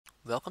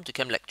Welcome to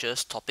Chem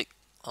Lectures topic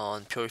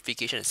on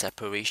purification and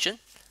separation.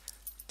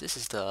 This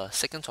is the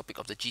second topic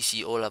of the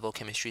GCE O-level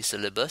chemistry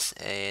syllabus,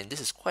 and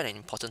this is quite an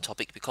important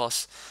topic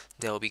because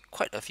there will be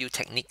quite a few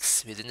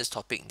techniques within this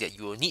topic that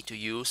you will need to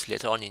use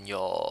later on in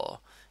your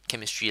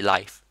chemistry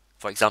life.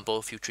 For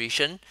example,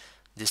 filtration,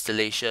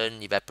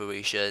 distillation,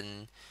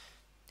 evaporation,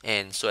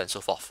 and so on and so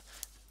forth.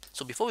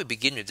 So before we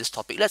begin with this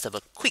topic, let's have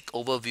a quick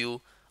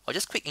overview or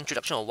just quick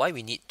introduction of why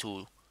we need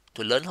to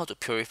learn how to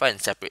purify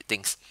and separate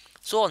things.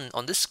 So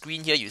on this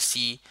screen here, you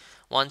see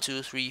 5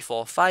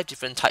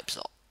 different types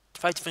of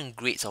 5 different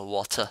grades of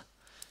water,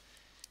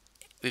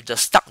 with the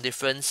stark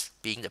difference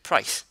being the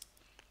price.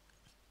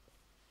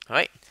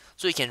 Alright,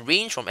 so it can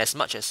range from as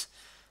much as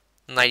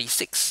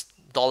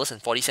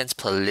 $96.40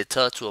 per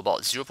liter to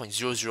about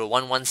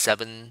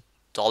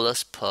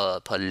 $0.00117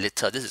 per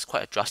liter. This is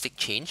quite a drastic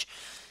change.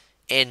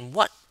 And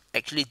what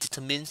actually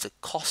determines the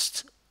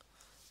cost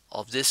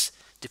of this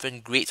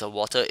different grades of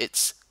water?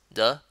 It's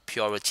the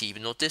purity. If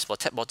you notice, for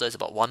tap water is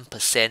about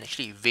 1%.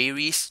 Actually, it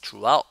varies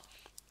throughout.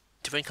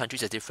 Different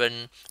countries have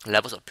different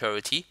levels of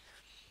purity.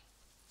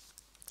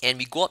 And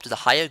we go up to the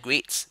higher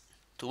grades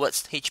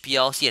towards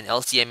HPLC and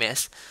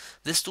LCMS.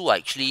 These two are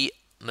actually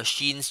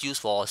machines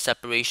used for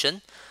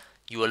separation.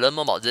 You will learn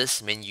more about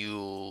this when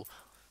you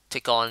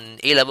take on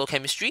A-level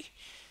chemistry.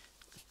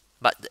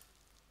 But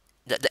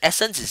the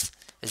essence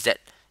is that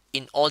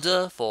in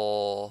order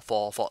for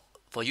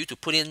you to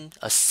put in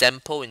a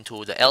sample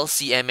into the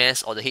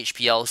LCMS or the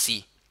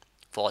HPLC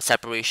for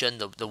separation,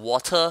 the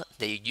water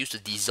that you use to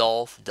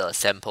dissolve the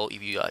sample,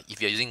 if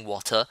you're using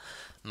water,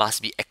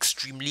 must be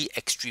extremely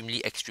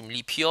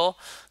pure,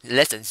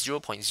 less than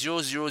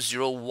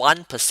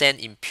 0.0001%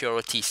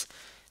 impurities.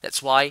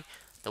 That's why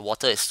the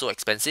water is so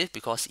expensive,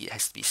 because it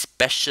has to be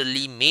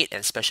specially made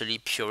and specially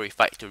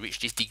purified to reach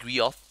this degree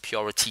of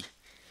purity.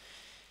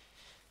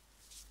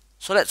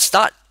 So let's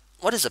start.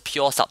 What is a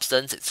pure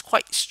substance? It's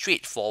quite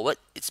straightforward.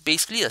 It's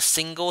basically a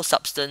single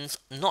substance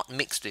not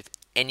mixed with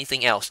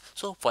anything else.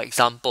 So for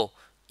example,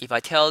 if I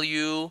tell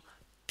you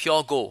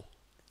pure gold,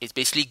 it's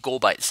basically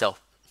gold by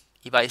itself.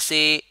 If I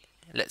say,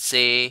 let's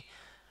say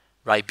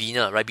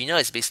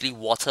Ribena is basically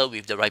water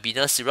with the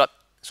Ribena syrup.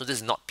 So this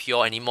is not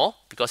pure anymore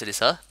because it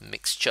is a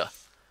mixture.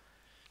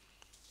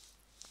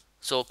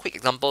 So quick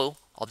example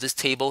of this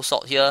table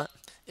salt here.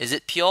 Is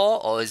it pure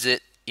or is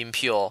it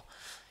impure?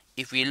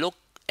 If we look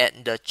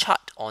at the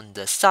chart on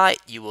the side,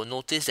 you will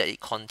notice that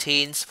it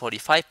contains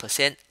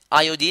 45%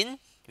 iodine,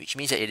 which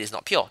means that it is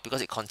not pure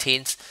because it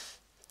contains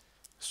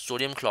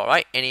sodium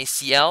chloride,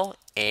 NaCl,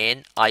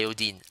 and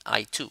iodine,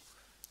 I2.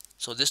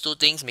 So these two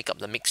things make up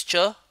the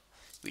mixture,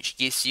 which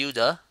gives you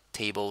the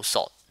table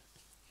salt.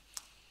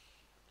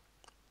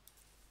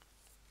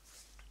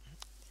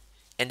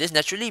 And this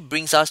naturally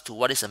brings us to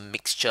what is a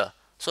mixture.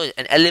 So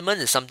an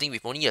element is something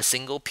with only a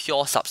single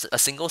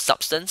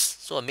substance.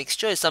 So a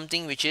mixture is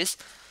something which is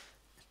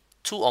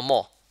two or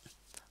more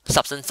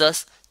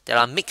substances that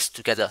are mixed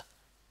together.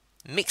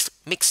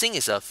 Mixing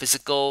is a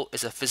physical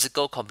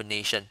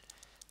combination.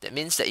 That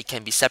means that it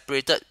can be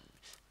separated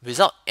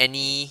without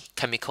any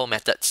chemical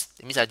methods.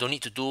 It means I don't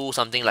need to do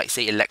something like,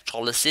 say,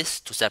 electrolysis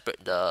to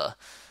separate the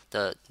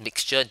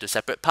mixture into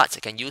separate parts.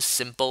 I can use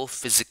simple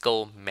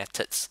physical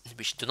methods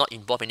which do not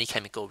involve any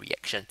chemical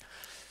reaction.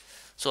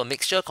 So a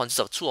mixture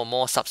consists of two or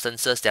more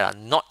substances that are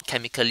not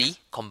chemically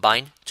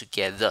combined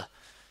together.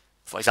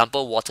 For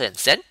example, water and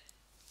sand.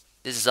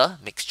 This is a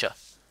mixture.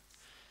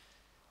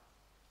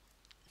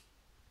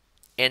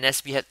 And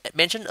as we had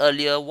mentioned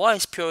earlier, why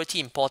is purity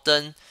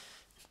important?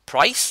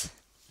 Price.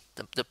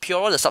 The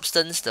purer the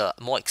substance, the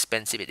more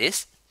expensive it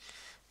is.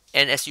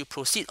 And as you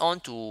proceed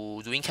on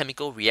to doing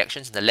chemical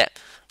reactions in the lab,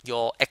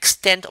 your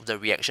extent of the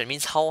reaction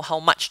means how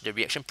much the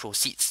reaction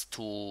progresses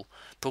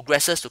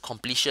to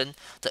completion,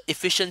 the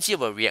efficiency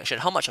of a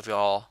reaction, how much of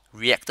your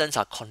reactants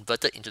are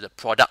converted into the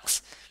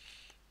products,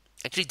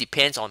 actually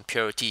depends on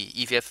purity.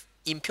 If you have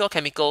impure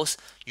chemicals,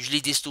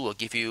 usually these two will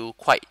give you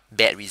quite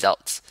bad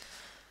results.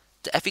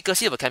 The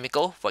efficacy of a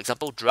chemical, for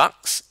example,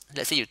 drugs.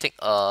 Let's say you take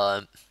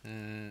a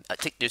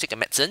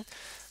medicine.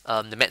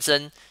 The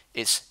medicine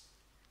is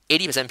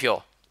 80%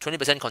 pure,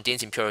 20%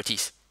 contains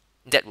impurities.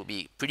 That would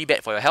be pretty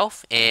bad for your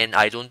health, and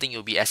I don't think it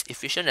will be as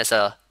efficient as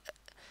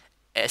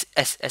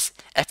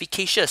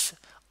efficacious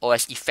or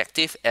as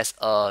effective as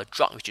a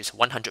drug which is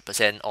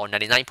 100% or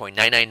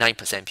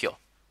 99.999% pure,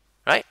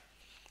 right?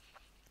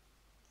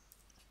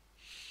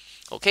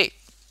 Okay,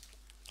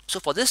 so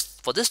for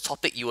this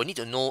topic, you will need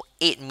to know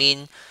 8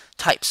 main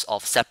types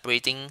of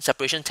separation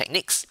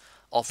techniques,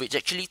 of which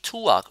actually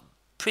 2 are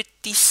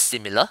pretty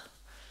similar,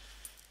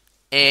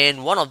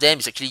 and one of them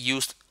is actually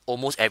used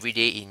almost every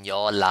day in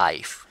your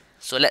life.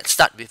 So let's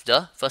start with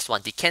the first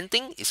one.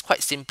 Decanting is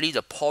quite simply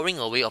the pouring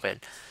away of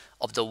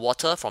the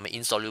water from an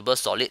insoluble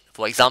solid.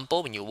 For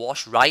example, when you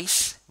wash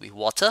rice with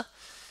water,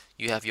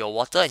 you have your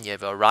water and you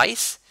have your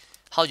rice.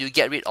 How do you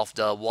get rid of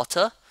the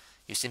water?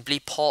 You simply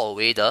pour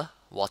away the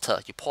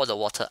water. You pour the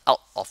water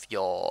out of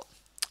your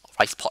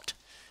rice pot.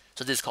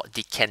 So this is called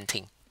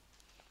decanting.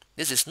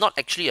 This is not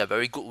actually a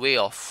very good way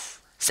of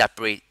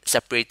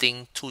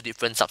separating two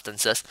different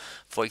substances.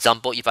 For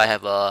example, if I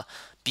have a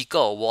beaker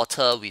of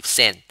water with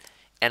sand,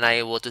 and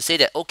I were to say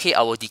that, okay,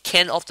 I will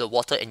decant off the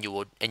water and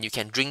you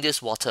can drink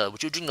this water.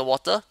 Would you drink the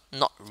water?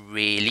 Not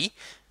really.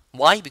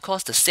 Why?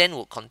 Because the sand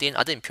will contain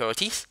other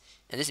impurities,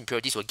 and these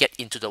impurities will get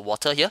into the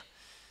water here.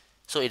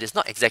 So it is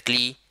not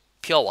exactly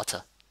pure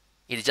water.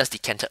 It is just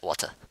decanted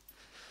water.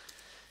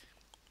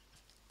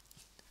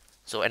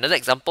 So another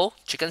example,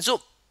 chicken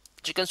soup.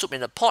 Chicken soup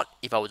in a pot,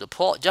 if I were to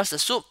pour just the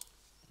soup,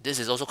 this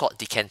is also called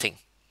decanting.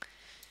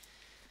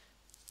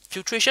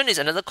 Filtration is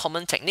another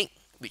common technique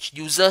which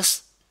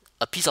uses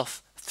a piece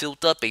of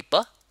filter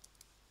paper,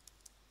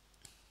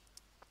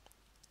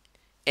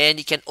 and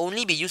it can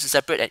only be used to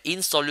separate an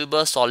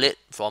insoluble solid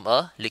from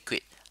a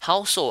liquid.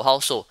 How so? How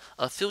so?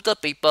 A filter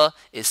paper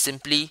is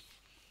simply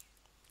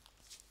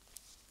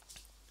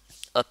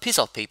a piece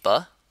of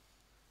paper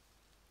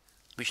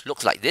which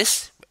looks like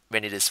this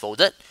when it is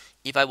folded.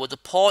 If I were to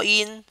pour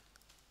in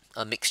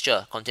a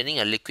mixture containing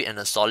a liquid and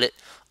a solid,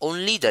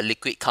 only the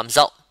liquid comes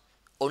out.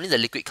 Only the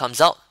liquid comes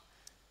out,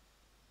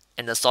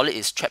 and the solid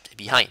is trapped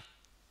behind.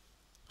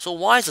 So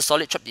why is the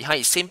solid trapped behind?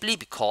 It's simply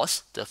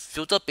because the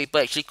filter paper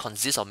actually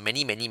consists of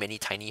many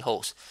tiny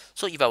holes.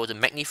 So if I were to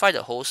magnify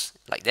the holes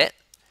like that,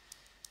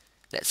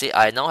 let's say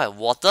I now have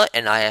water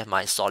and I have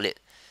my solid.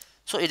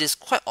 So it is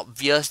quite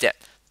obvious that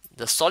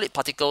the solid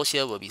particles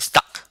here will be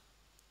stuck.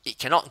 It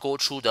cannot go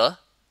through the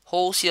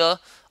holes here,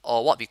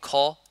 or what we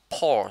call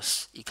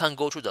pores. It can't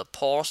go through the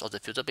pores of the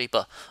filter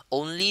paper.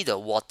 Only the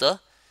water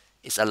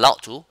is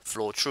allowed to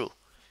flow through.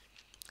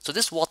 So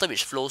this water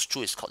which flows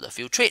through is called the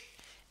filtrate,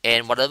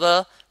 and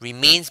whatever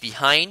remains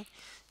behind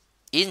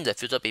in the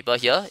filter paper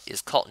here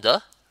is called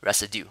the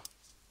residue.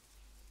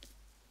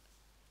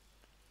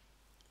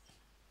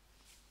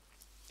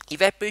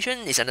 Evaporation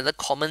is another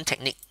common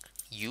technique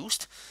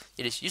used.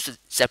 It is used to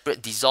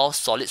separate dissolved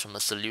solids from a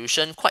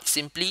solution. Quite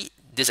simply,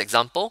 this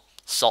example,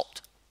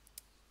 salt.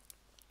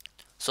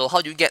 So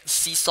how do you get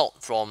sea salt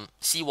from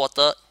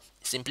seawater?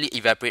 Simply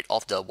evaporate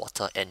off the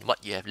water, and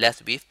what you have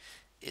left with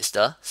is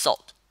the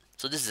salt.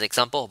 So this is an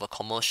example of a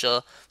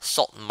commercial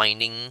salt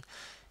mining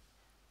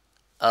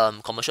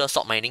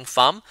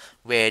farm,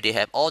 where they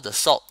have all the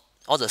salt,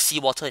 all the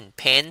seawater in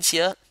pans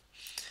here.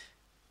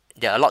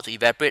 They are allowed to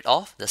evaporate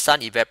off. The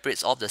sun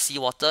evaporates off the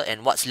seawater,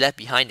 and what's left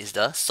behind is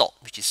the salt,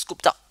 which is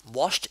scooped up,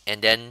 washed,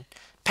 and then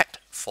packed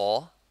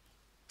for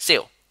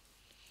sale.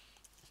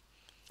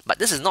 But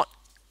this is not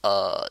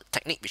a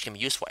technique which can be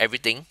used for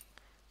everything.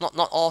 Not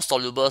all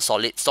soluble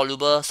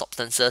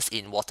substances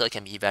in water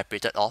can be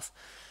evaporated off.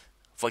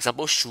 For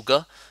example,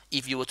 sugar.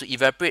 If you were to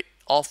evaporate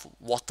off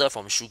water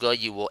from sugar,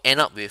 you will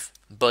end up with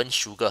burnt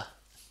sugar.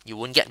 You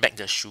won't get back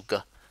the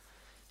sugar.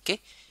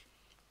 Okay?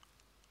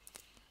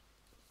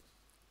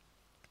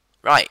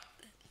 Right.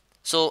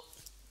 So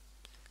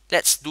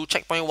let's do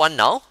checkpoint 1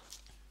 now.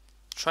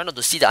 Try not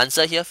to see the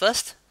answer here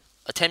first.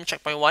 Attempt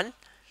checkpoint 1,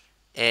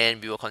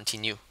 and we will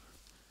continue.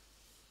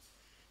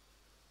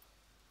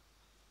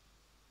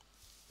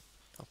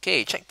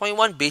 Okay, checkpoint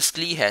 1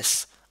 basically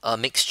has a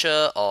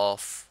mixture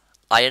of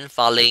iron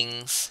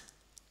filings,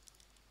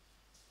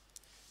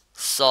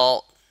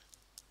 salt,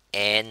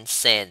 and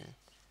sand.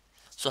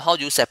 So how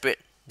do you separate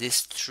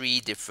these three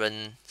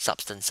different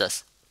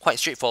substances? Quite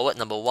straightforward.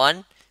 Number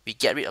 1, we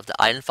get rid of the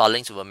iron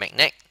filings with a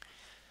magnet.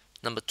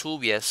 Number 2,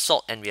 we have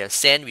salt and we have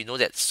sand. We know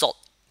that salt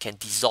can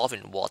dissolve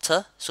in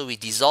water, so we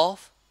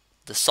dissolve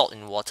the salt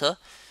in water.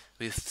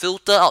 We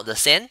filter out the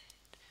sand.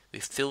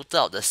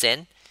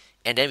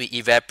 And then we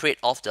evaporate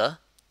off the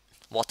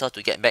water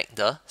to get back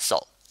the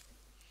salt.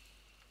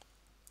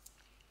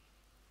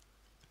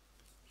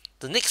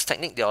 The next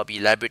technique that I'll be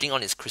elaborating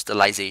on is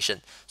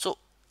crystallization. So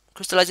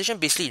crystallization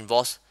basically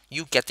involves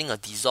you getting a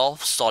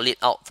dissolved solid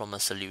out from a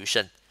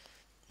solution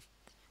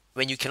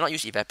when you cannot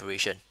use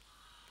evaporation.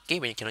 Okay,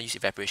 when you cannot use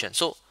evaporation.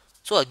 So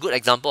a good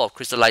example of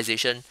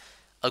crystallization,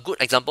 a good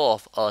example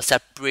of a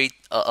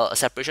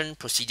separation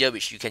procedure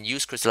which you can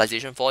use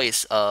crystallization for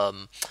is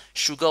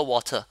sugar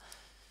water.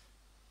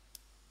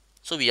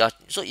 So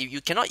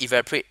you cannot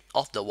evaporate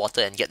off the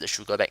water and get the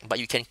sugar back, but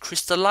you can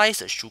crystallize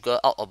the sugar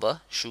out of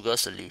a sugar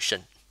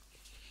solution.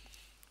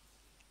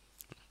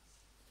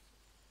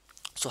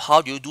 So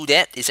how do you do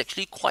that? It's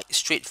actually quite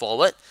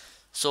straightforward.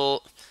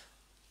 So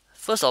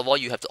first of all,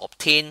 you have to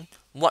obtain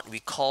what we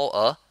call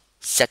a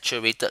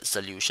saturated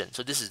solution.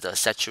 So this is the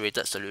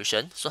saturated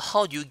solution. So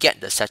how do you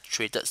get the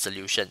saturated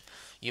solution?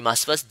 You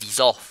must first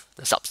dissolve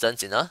the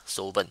substance in a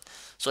solvent.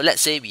 So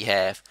let's say we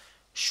have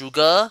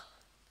sugar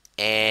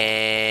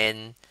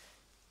and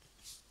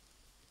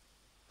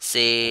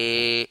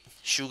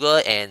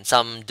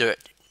some dirt.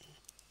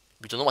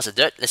 We don't know what's the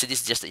dirt. Let's say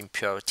this is just the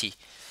impurity.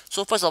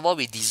 So first of all,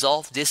 we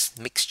dissolve this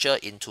mixture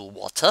into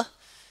water.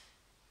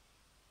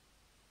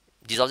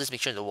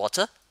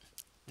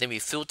 Then we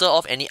filter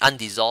off any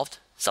undissolved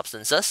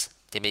substances.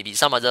 There may be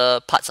some other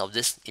parts of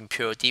this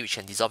impurity which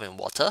can dissolve in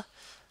water,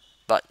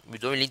 but we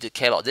don't really need to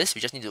care about this.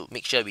 We just need to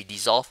make sure we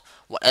dissolve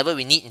whatever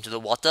we need into the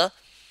water.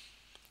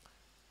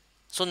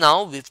 So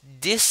now with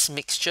this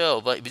mixture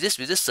with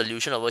this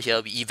solution over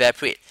here, we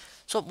evaporate.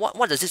 So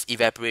what does this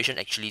evaporation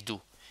actually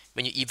do?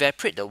 When you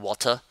evaporate the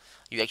water,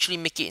 you actually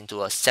make it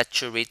into a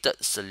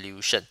saturated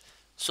solution.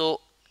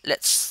 So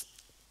let's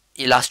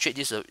illustrate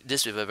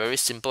this with a very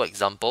simple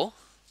example.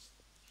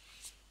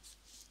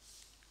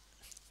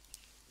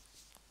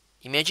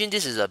 Imagine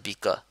this is a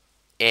beaker,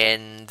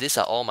 and these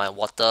are all my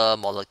water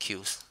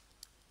molecules.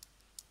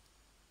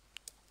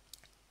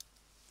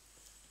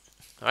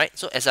 Alright,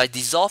 so as I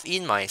dissolve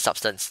in my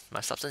substance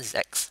is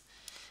X.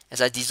 As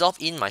I dissolve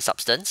in my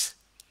substance,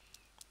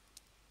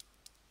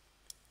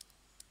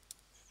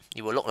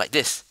 it will look like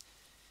this.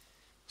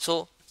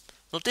 So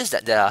notice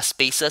that there are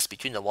spaces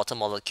between the water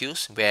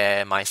molecules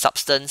where my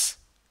substance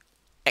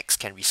X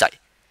can reside.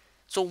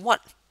 So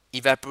what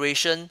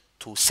evaporation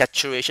to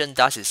saturation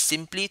does is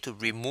simply to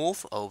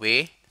remove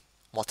away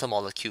water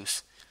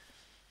molecules.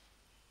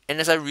 And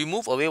as I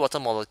remove away water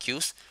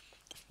molecules,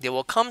 there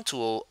will come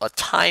to a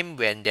time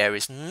when there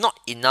is not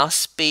enough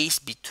space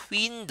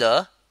between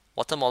the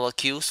water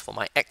molecules for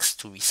my X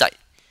to reside.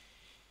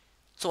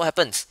 So what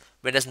happens?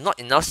 When there's not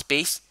enough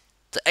space,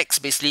 the X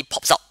basically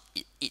pops out.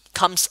 It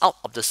comes out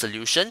of the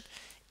solution,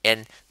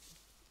 and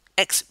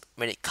X,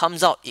 when it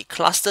comes out, it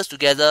clusters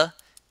together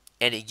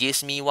and it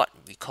gives me what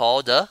we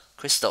call the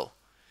crystal.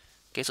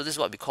 Okay, so this is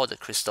what we call the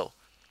crystal.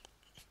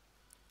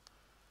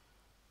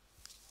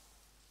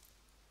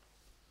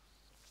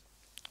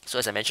 So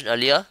as I mentioned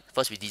earlier,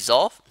 first we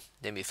dissolve,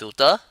 then we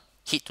filter,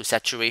 heat to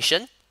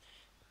saturation,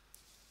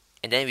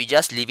 and then we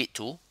just leave it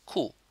to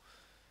cool.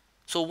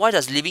 So why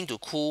does leaving to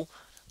cool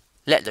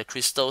let the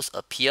crystals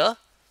appear?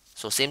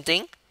 So same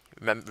thing,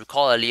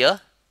 recall earlier,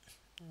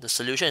 the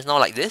solution is now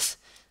like this.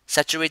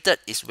 Saturated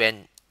is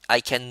when I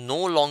can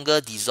no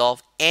longer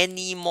dissolve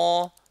any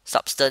more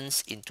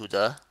substance into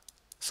the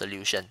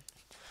solution.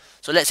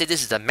 So let's say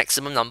this is the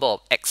maximum number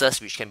of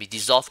X's which can be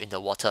dissolved in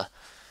the water.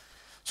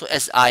 So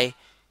and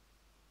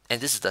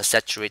this is the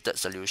saturated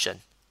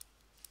solution.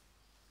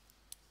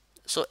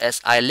 So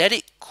as I let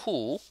it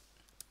cool,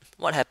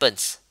 what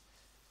happens?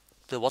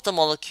 The water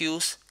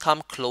molecules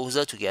come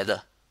closer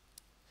together.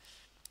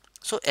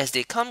 So as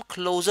they come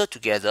closer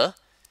together,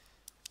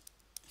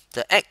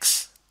 the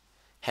X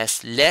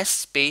has less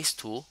space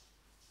to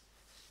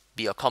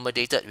be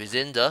accommodated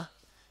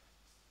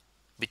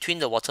between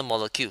the water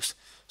molecules.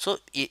 So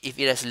if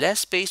it has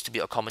less space to be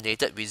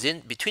accommodated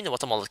between the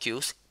water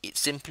molecules, it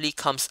simply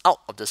comes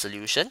out of the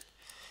solution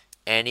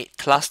and it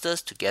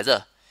clusters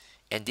together,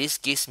 and this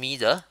gives me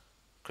the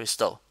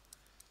crystal.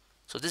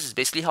 So this is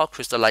basically how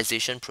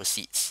crystallization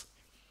proceeds.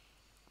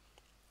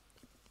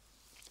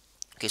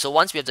 Okay, so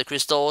once we have the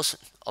crystals,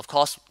 of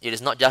course, it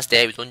is not just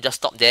there. We don't just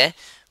stop there.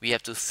 We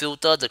have to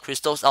filter the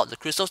crystals out. The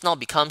crystals now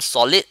become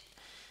solid.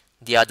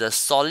 They are the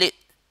solid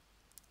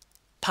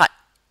part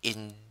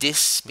in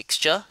this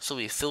mixture. So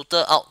we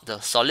filter out the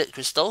solid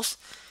crystals.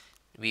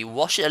 We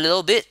wash it a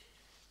little bit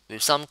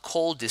with some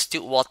cold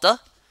distilled water.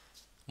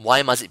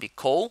 Why must it be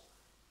cold?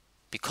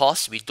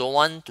 Because we don't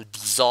want to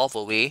dissolve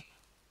away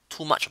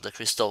too much of the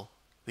crystal.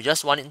 We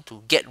just want it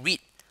to get rid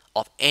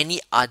of any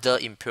other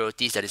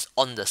impurities that is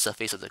on the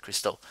surface of the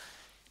crystal.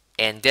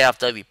 And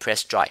thereafter we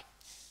press dry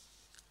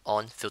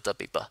on filter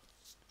paper.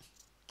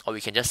 Or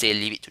we can just say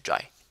leave it to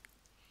dry.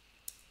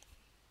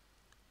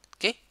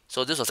 Okay,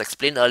 so this was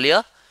explained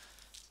earlier.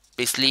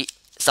 Basically,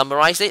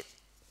 summarize it.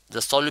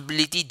 The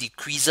solubility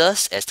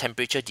decreases as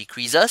temperature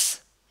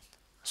decreases.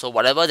 So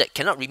whatever that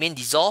cannot remain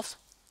dissolved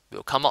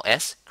will come out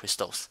as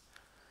crystals.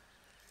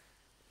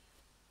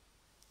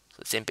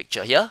 So same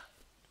picture here.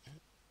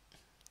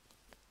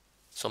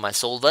 So my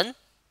solvent,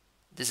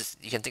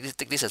 you can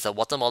take this as the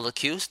water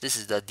molecules. This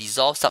is the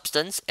dissolved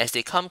substance. As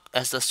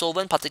the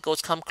solvent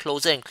particles come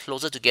closer and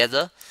closer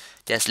together,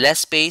 there's less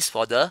space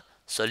for the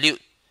solute.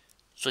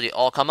 So they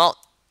all come out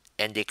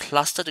and they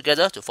cluster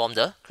together to form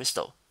the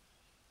crystal.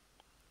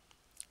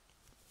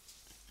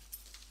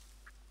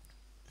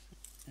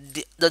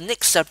 The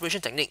next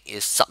separation technique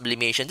is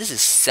sublimation. This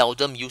is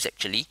seldom used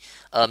actually.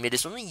 It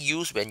is only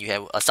used when you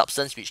have a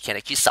substance which can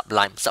actually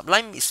sublime.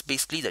 Sublime is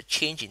basically the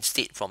change in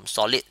state from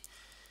solid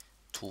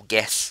to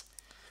gas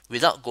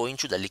without going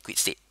through the liquid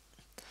state.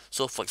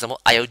 So for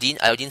example, iodine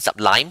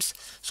sublimes.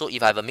 So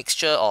if I have a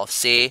mixture of,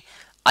 say,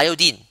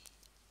 iodine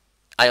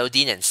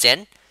and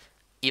sand,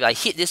 if I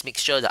heat this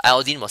mixture, the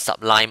iodine will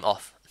sublime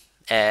off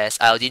as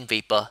iodine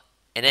vapor,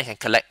 and then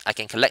I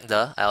can collect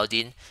the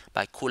iodine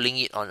by cooling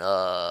it on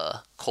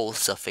a cold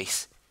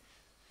surface.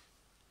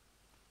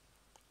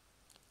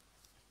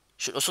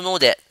 Should also know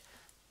that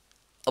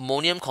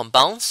ammonium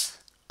compounds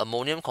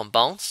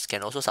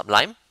can also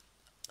sublime.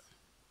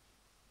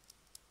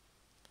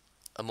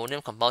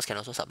 Ammonium compounds can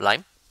also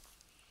sublime.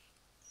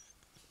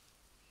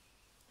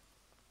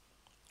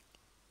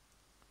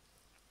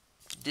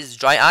 This is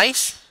dry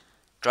ice.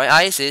 Dry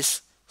ice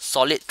is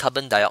solid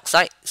carbon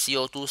dioxide,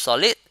 CO2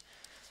 solid.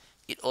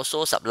 It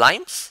also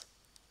sublimes.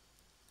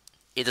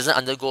 It doesn't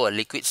undergo a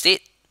liquid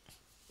state,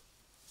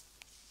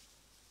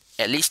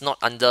 at least not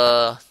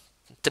under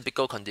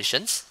typical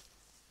conditions.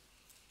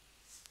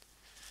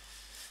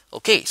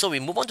 Okay, so we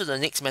move on to the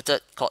next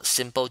method called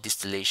simple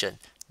distillation.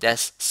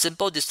 There's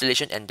simple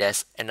distillation and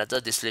there's another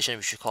distillation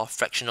which we call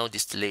fractional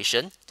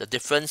distillation. The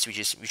difference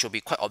which will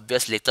be quite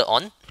obvious later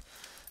on.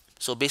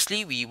 So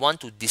basically we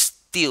want to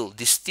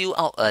distill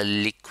out a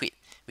liquid.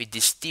 We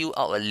distill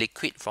out a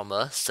liquid from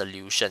a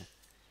solution.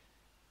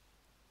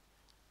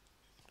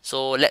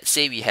 So let's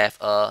say we have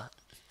a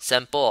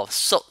sample of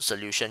salt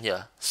solution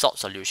here, salt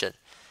solution.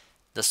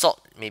 The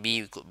salt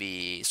maybe could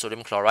be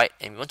sodium chloride,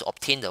 and we want to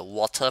obtain the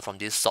water from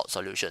this salt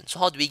solution. So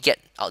how do we get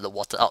out the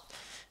water out?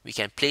 We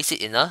can place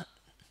it in a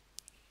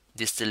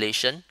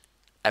distillation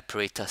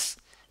apparatus.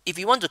 If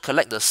we want to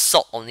collect the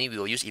salt only, we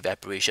will use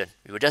evaporation.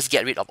 We will just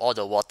get rid of all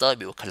the water,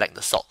 we will collect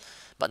the salt.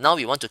 But now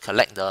we want to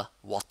collect the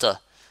water.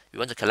 We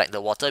want to collect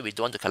the water, we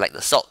don't want to collect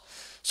the salt.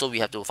 So we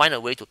have to find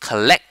a way to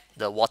collect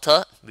the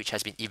water which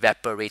has been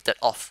evaporated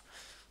off.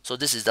 So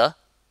this is the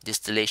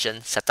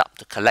distillation setup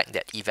to collect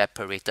that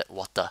evaporated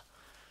water.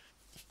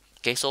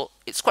 Okay, so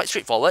it's quite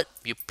straightforward.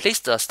 You place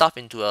the stuff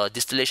into a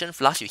distillation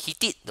flask, you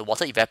heat it, the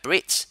water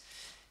evaporates,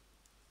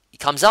 it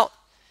comes out,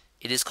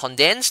 it is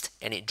condensed,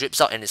 and it drips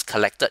out and is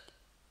collected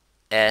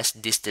as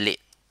distillate.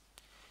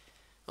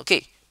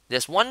 Okay,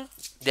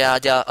 there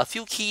are a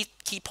few key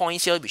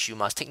points here which you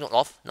must take note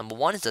of. Number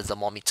one is the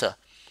thermometer.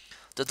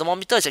 The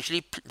thermometer is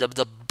actually,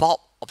 the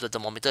bulb of the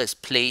thermometer is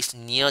placed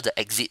near the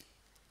exit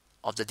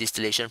of the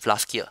distillation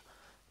flask here.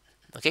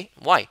 Okay,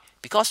 why?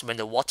 Because when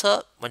the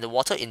water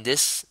in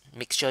this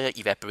mixture here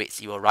evaporates,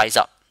 it will rise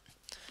up.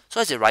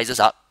 So as it rises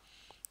up,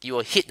 you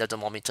will hit the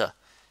thermometer,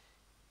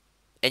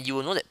 and you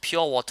will know that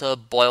pure water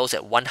boils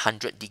at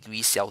 100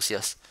 degrees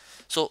Celsius.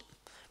 So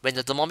when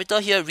the thermometer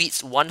here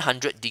reads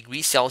 100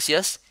 degrees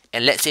Celsius,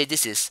 and let's say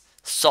this is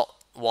salt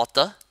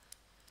water,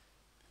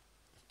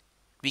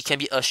 we can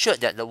be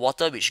assured that the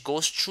water which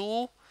goes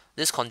through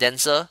this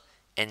condenser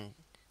and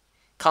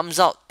comes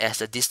out as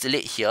the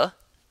distillate here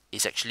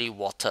is actually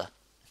water.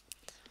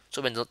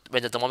 So when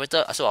the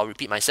thermometer, so I'll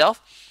repeat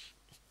myself,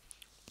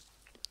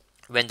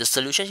 when the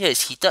solution here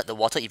is heated, the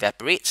water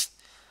evaporates,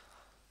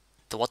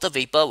 the water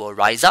vapor will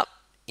rise up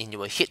and it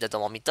will hit the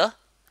thermometer.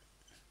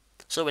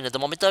 So when the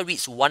thermometer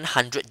reads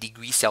 100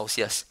 degrees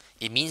Celsius,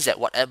 it means that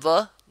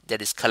whatever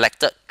that is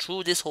collected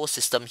through this whole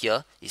system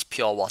here is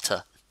pure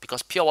water,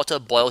 because pure water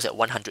boils at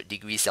 100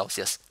 degrees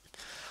Celsius.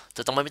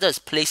 The thermometer is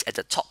placed at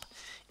the top.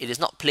 It is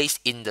not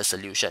placed in the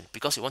solution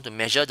because we want to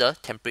measure the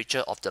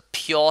temperature of the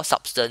pure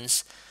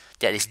substance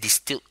that is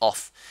distilled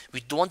off.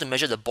 We don't want to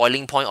measure the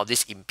boiling point of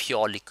this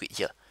impure liquid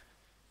here.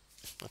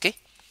 Okay.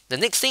 The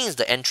next thing is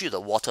the entry of the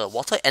water.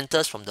 Water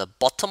enters from the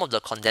bottom of the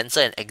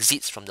condenser and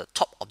exits from the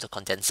top of the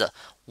condenser.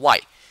 Why?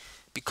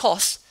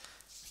 Because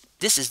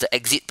this is the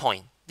exit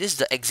point. This is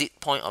the exit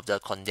point of the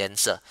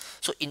condenser.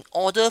 So in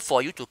order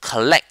for you to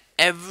collect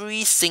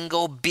every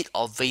single bit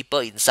of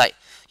vapor inside,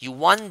 you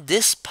want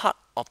this part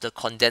of the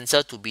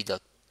condenser to be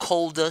the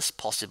coldest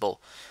possible.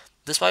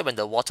 That's why when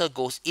the water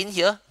goes in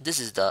here, this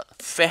is the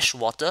fresh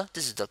water,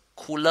 this is the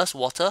coolest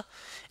water.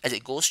 As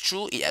it goes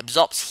through, it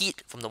absorbs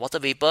heat from the water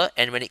vapor,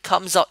 and when it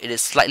comes out, it is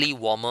slightly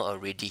warmer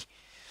already.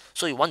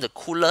 So you want the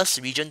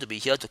coolest region to be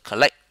here to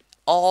collect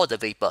all the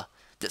vapor.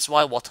 That's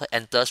why water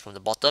enters from the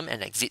bottom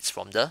and exits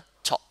from the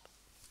top.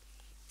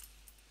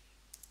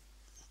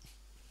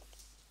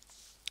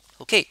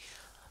 Okay,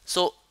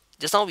 so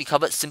just now we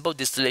covered simple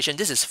distillation.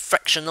 This is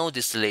fractional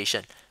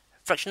distillation.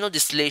 Fractional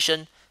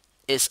distillation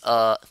is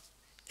a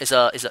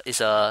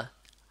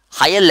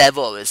higher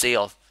level, I would say,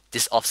 of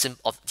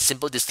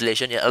simple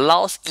distillation. It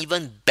allows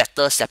even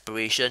better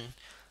separation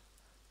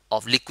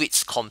of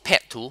liquids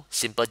compared to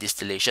simple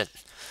distillation.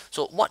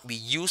 So what we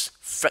use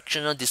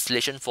fractional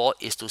distillation for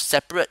is to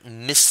separate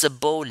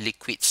miscible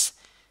liquids.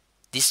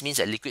 This means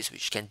that liquids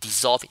which can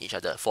dissolve in each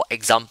other. For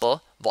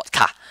example,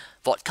 vodka.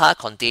 Vodka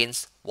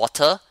contains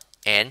water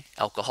and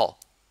alcohol,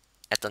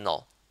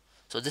 ethanol.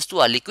 So these two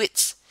are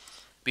liquids.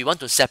 We want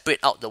to separate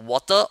out the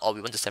water or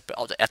we want to separate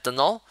out the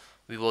ethanol.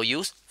 We will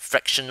use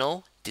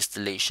fractional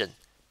distillation.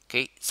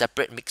 Okay,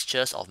 separate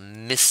mixtures of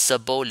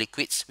miscible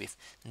liquids with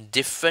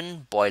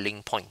different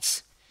boiling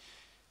points.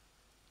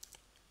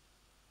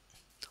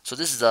 So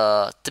this is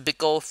a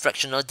typical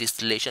fractional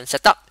distillation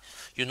setup.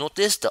 You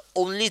notice the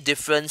only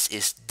difference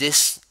is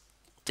this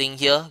thing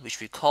here,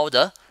 which we call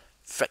the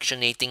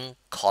fractionating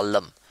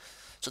column.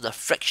 So the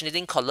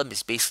fractionating column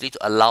is basically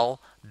to allow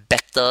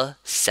better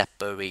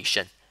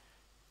separation.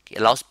 It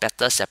allows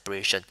better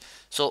separation.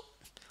 So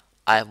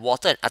I have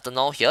water and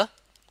ethanol here.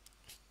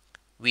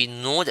 We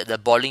know that the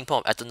boiling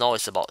point of ethanol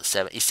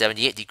is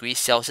 78 degrees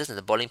Celsius and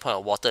the boiling point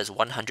of water is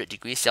 100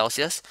 degrees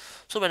Celsius.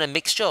 So when a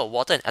mixture of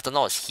water and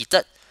ethanol is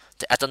heated,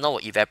 the ethanol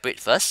will evaporate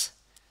first.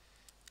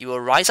 It will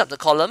rise up the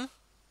column.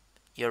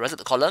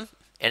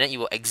 And then it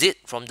will exit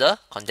from the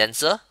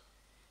condenser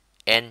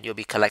and it will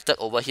be collected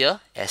over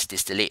here as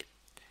distillate.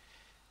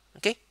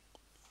 Okay?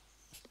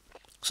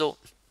 So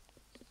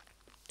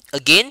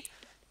again,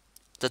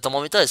 the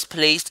thermometer is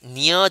placed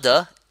near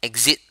the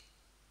exit.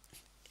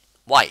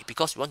 Why?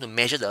 Because we want to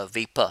measure the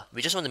vapor.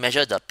 We just want to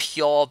measure the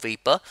pure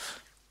vapor.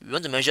 We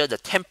want to measure the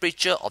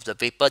temperature of the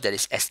vapor that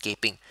is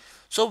escaping.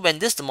 So when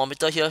this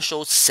thermometer here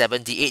shows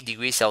 78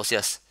 degrees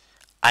Celsius,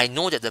 I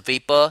know that the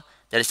vapor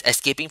that is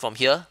escaping from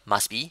here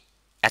must be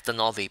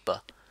ethanol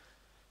vapor.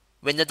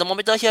 When the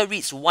thermometer here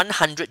reads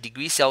 100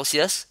 degrees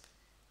Celsius,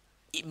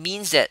 it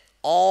means that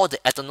all the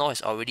ethanol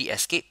has already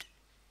escaped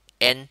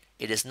and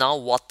it is now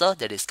water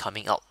that is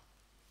coming out.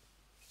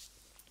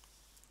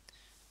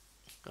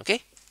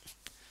 Okay,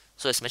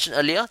 so as mentioned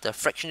earlier, the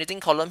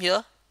fractionating column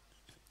here,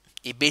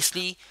 it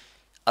basically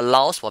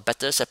allows for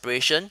better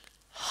separation.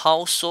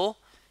 How so?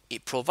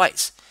 It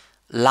provides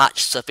large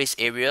surface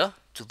area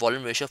to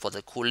volume ratio for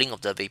the cooling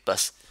of the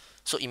vapors.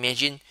 So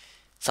imagine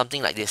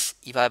something like this.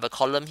 If I have a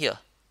column here,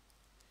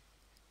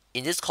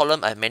 in this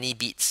column I have many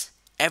beads.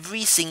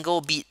 Every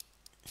single bead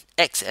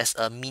acts as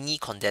a mini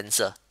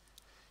condenser.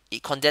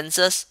 It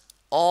condenses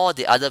all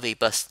the other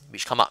vapors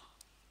which come up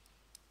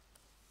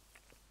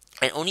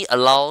and only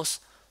allows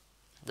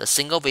the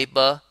single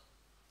vapor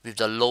with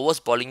the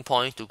lowest boiling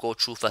point to go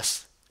through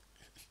first.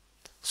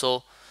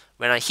 So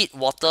when I heat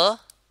water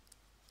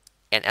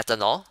and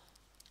ethanol,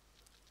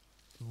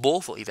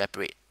 both will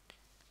evaporate.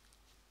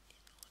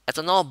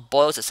 Ethanol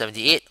boils at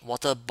 78,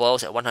 water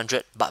boils at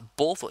 100, but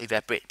both will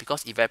evaporate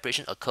because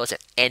evaporation occurs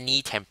at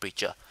any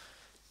temperature.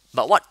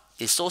 But what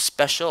is so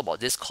special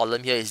about this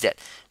column here is that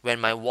when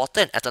my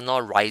water and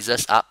ethanol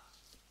rises up,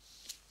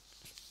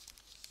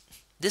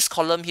 this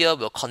column here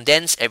will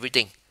condense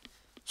everything.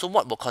 So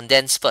what will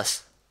condense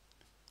first?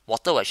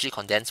 Water will actually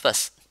condense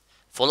first,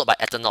 followed by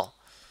ethanol.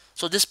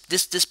 So this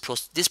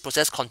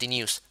process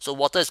continues. So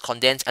water is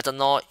condensed,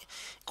 ethanol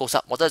goes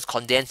up, water is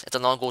condensed,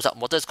 ethanol goes up,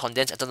 water is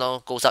condensed,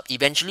 ethanol goes up.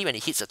 Eventually when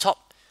it hits the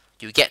top,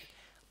 you get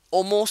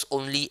almost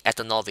only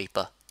ethanol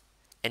vapor.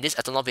 And this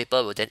ethanol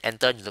vapor will then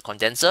enter into the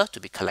condenser to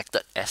be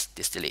collected as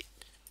distillate.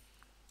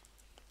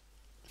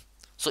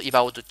 So if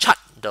I were to chart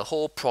the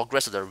whole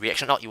progress of the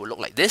reaction out, it will look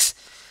like this.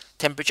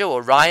 Temperature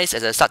will rise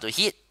as I start to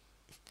heat,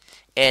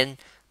 and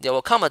there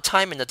will come a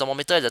time when the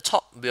thermometer at the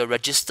top will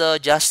register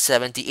just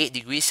 78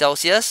 degrees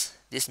Celsius.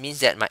 This means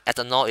that my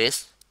ethanol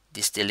is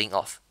distilling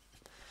off.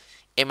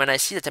 And when I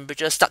see the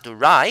temperature start to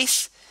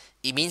rise,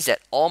 it means that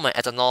all my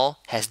ethanol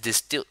has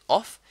distilled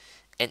off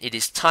and it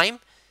is time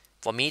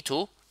for me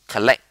to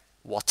collect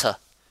water,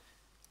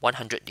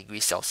 100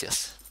 degrees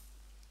Celsius.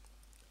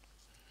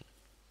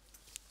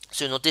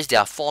 So you notice there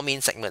are four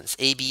main segments,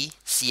 A, B,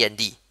 C, and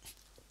D.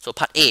 So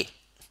part A,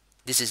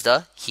 this is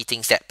the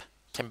heating step.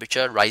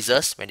 Temperature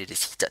rises when it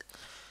is heated.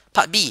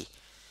 Part B,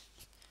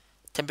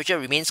 temperature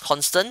remains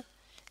constant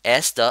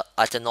as the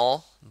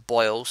ethanol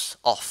boils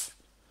off.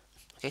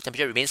 Okay,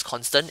 temperature remains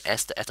constant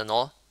as the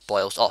ethanol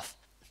boils off.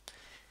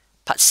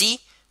 Part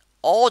C,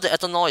 all the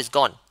ethanol is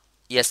gone.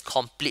 It has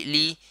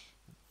completely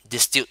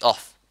distilled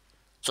off.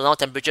 So now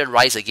temperature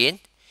rise again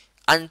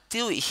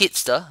until it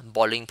hits the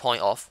boiling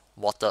point of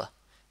water.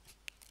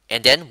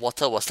 And then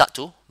water will start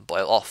to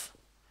boil off.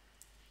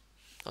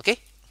 Okay?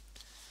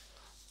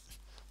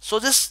 So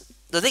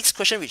the next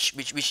question which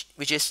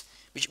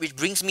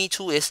brings me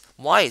to is,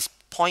 why is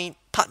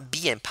part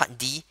B and part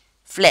D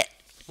flat?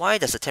 Why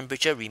does the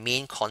temperature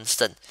remain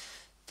constant?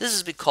 This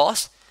is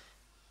because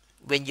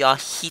when you are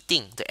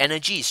heating, the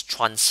energy is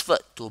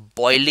transferred to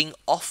boiling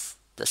off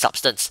the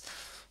substance.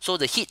 So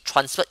the heat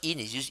transferred in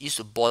is used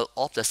to boil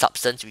off the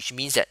substance, which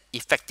means that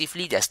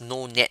effectively there's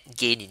no net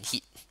gain in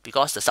heat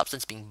because the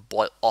substance being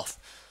boiled off.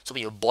 So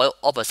when you boil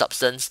off a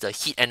substance, the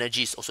heat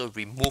energy is also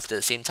removed at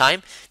the same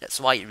time. That's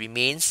why it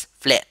remains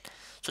flat.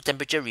 So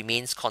temperature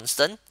remains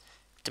constant.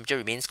 Temperature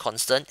remains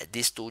constant at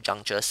these two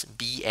junctures,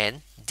 B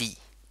and D.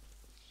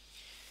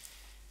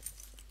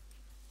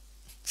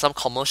 Some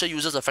commercial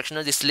uses of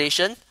fractional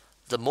distillation,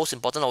 the most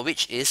important of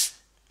which is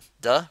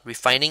the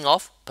refining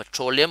of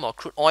petroleum or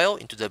crude oil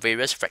into the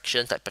various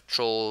fractions like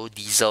petrol,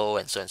 diesel,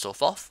 and so on and so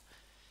forth,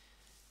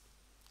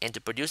 and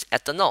to produce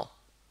ethanol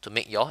to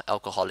make your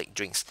alcoholic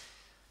drinks.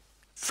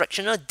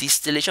 Fractional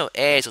distillation of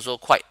air is also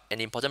quite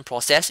an important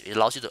process. It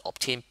allows you to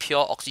obtain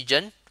pure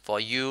oxygen for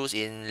use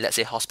in, let's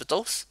say,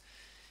 hospitals,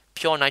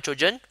 pure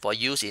nitrogen for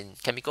use in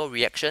chemical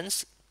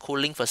reactions,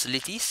 cooling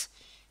facilities.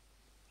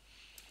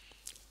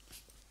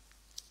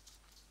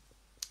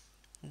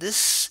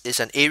 This is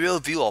an aerial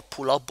view of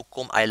Pulau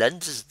Bukom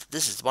Island.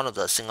 This is one of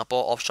the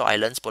Singapore offshore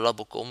islands, Pulau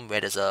Bukom,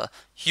 where there's a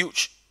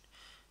huge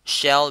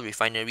Shell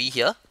refinery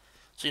here.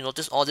 So you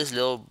notice all these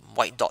little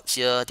white dots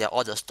here, they're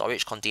all the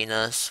storage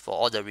containers for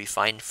all the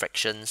refined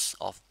fractions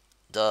of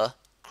the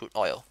crude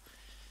oil.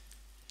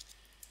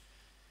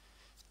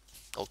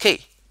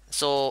 Okay,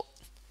 so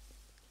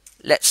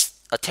let's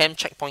attempt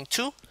checkpoint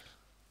 2.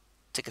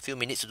 Take a few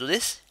minutes to do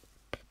this.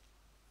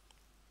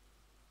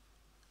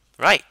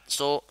 Right,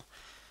 so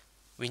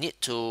we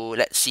need to,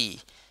 let's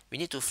see, we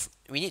need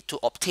to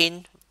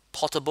obtain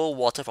potable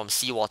water from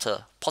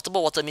seawater.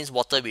 Potable water means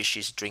water which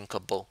is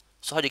drinkable.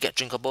 So how do you get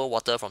drinkable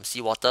water from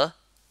seawater?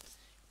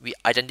 We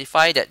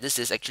identify that this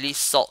is actually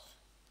salt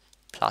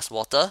plus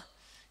water,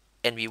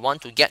 and we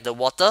want to get the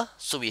water,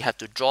 so we have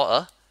to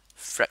draw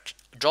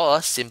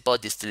a simple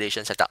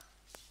distillation setup.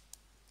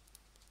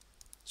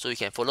 So you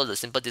can follow the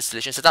simple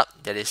distillation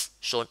setup that is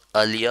shown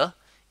earlier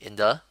in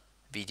the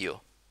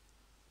video.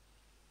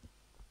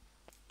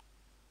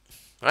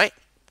 Right?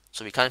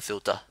 So we can't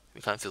filter.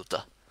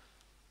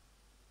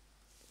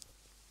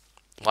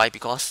 Why?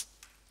 Because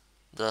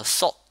the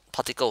salt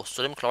particle,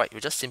 sodium chloride,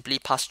 will just simply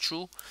pass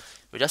through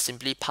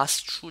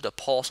the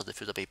pores of the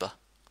filter paper.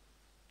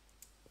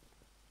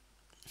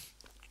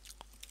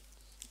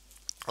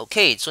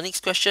 Okay, so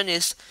next question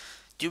is,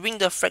 during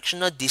the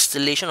fractional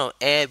distillation of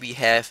air, we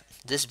have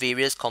these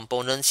various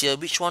components here.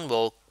 Which one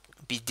will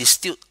be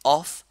distilled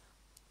off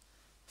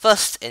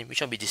first and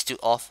which one will be distilled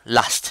off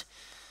last?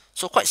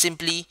 So quite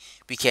simply,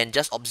 we can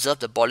just observe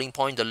the boiling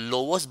point. The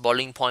lowest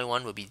boiling point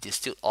one will be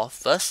distilled off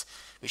first,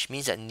 which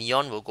means that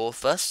neon will go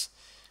first,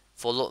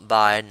 followed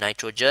by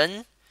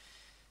nitrogen,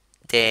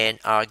 then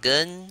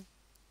argon,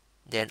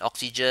 then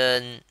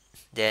oxygen,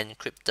 then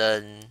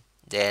krypton,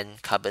 then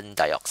carbon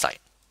dioxide.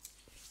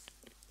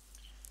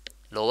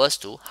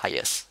 Lowest to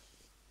highest.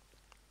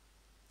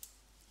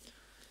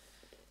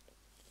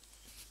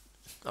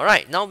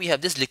 Alright, now we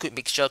have this liquid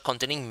mixture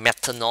containing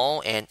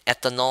methanol and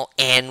ethanol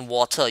and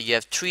water. You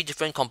have three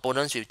different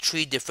components with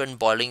three different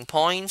boiling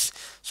points.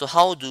 So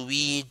how do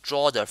we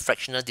draw the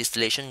fractional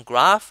distillation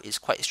graph? It's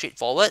quite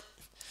straightforward.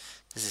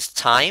 This is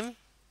time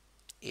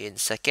in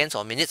seconds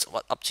or minutes,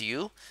 up to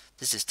you.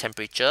 This is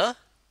temperature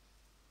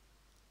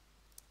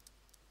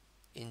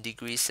in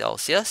degrees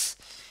Celsius.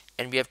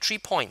 And we have 3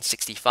 points,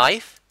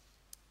 65,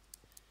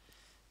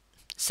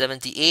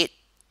 78,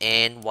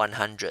 and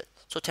 100.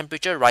 So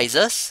temperature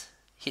rises,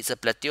 hits a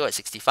plateau at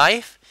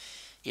 65,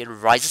 it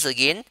rises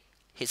again,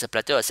 hits a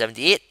plateau at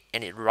 78,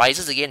 and it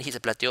rises again, hits a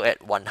plateau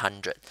at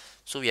 100.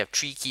 So we have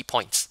 3 key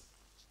points: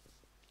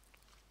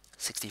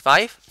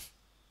 65,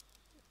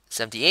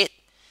 78,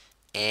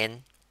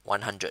 and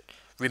 100.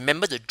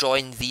 Remember to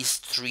join these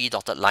 3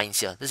 dotted lines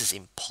here. This is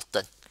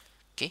important.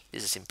 Okay,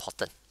 this is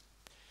important.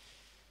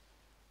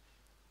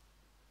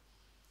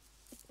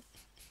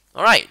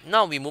 Alright,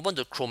 now we move on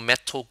to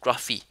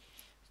chromatography.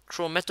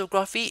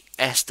 Chromatography,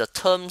 as the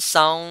term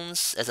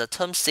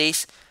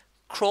says,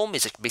 chrome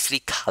is basically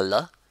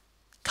color.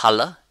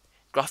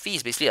 Graphy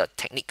is basically a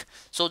technique.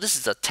 So this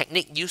is a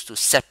technique used to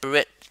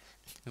separate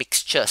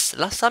mixtures.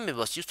 Last time it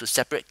was used to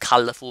separate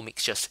colorful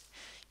mixtures.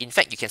 In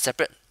fact, you can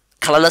separate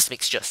colorless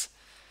mixtures.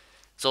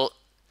 So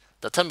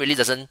the term really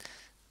doesn't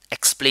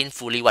explain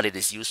fully what it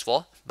is used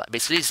for, but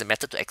basically it's a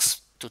method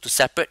to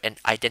separate and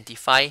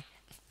identify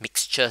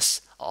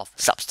mixtures of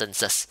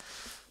substances.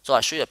 So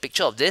I'll show you a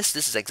picture of this.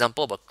 This is an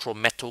example of a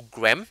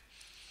chromatogram.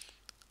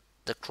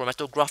 The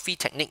chromatography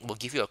technique will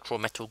give you a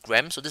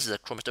chromatogram. So this is a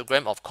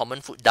chromatogram of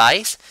common food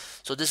dyes.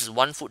 So this is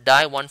 1 food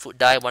dye, 1 food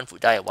dye, 1 food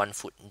dye, 1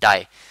 food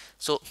dye.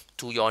 So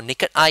to your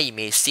naked eye, it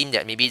may seem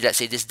that maybe, let's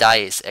say, this dye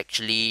is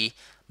actually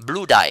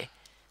blue dye.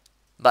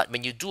 But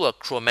when you do a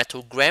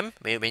chromatogram,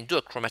 when you do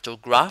a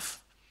chromatograph,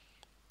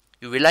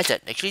 you realize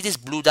that actually this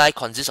blue dye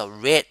consists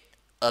of red,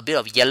 a bit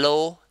of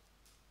yellow,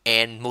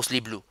 and mostly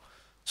blue.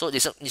 So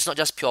it's not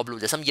just pure blue.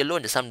 There's some yellow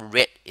and there's some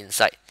red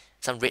inside.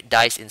 Some red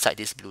dyes inside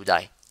this blue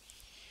dye.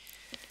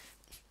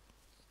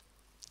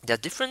 There are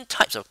different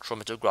types of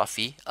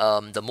chromatography.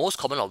 The most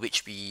common of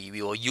which we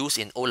will use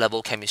in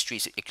O-level chemistry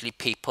is actually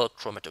paper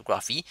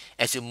chromatography.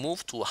 As you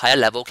move to higher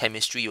level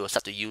chemistry, you will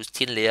start to use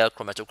thin layer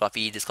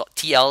chromatography. This is called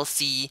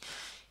TLC,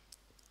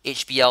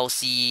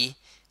 HPLC,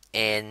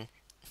 and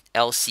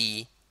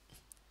LC.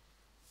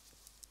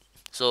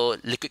 So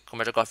liquid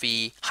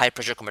chromatography, high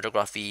pressure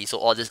chromatography, so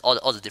all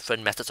the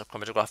different methods of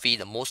chromatography.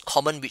 The most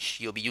common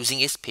which you'll be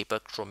using is paper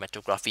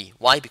chromatography.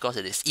 Why? Because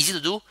it is easy to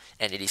do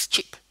and it is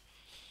cheap.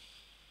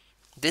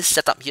 This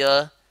setup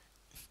here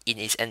in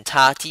its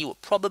entirety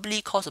would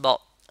probably cost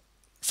about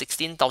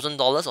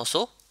 $16,000 or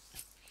so,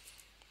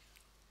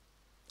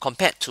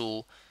 compared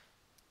to,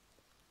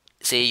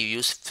 say, you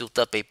use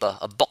filter paper.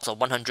 A box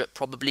of 100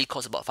 probably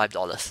costs about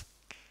 $5.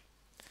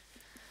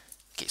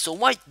 Okay, so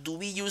why do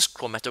we use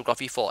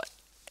chromatography for?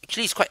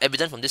 Actually, it's quite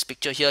evident from this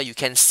picture here. You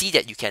can see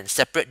that you can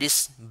separate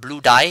this blue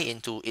dye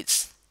into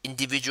its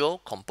individual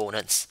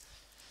components.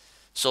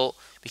 So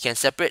we can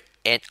separate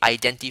and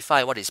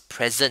identify what is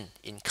present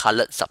in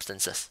colored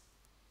substances.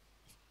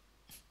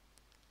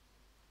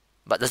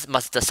 But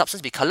must the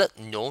substance be colored?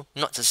 No,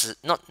 not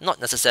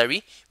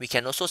necessary. We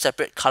can also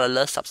separate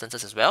colorless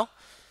substances as well.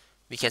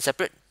 We can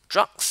separate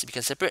drugs. We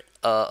can separate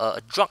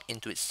a drug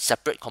into its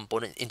separate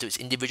component, into its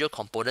individual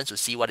components to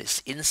see what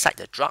is inside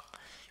the drug.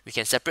 We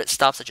can separate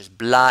stuff such as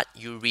blood,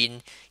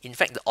 urine. In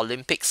fact, the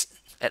Olympics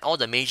and all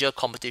the major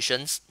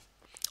competitions,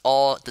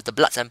 all the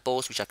blood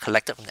samples which are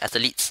collected from the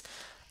athletes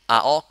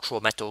are all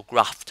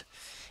chromatographed.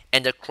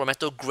 And the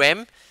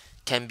chromatogram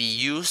can be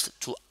used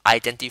to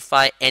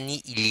identify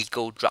any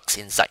illegal drugs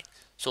inside.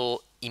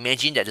 So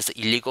imagine that there's an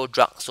illegal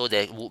drug, so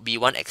there would be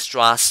one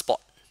extra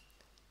spot.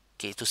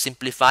 Okay, to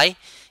simplify,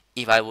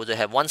 if I were to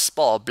have one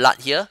spot of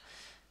blood here,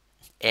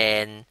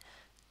 and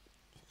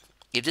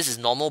if this is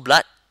normal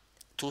blood,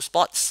 2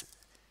 spots,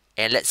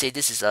 and let's say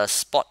this is a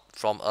spot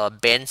from a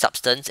banned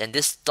substance, and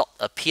this dot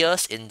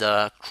appears in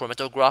the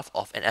chromatograph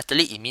of an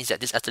athlete, it means that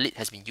this athlete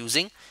has been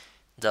using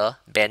the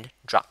banned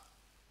drug.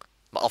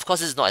 But of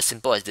course, this is not as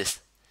simple as this,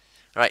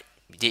 right?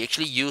 They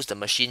actually use the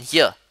machine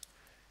here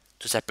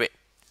to separate.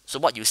 So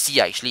what you see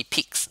are actually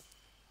peaks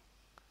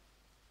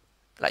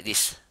like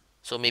this.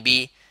 So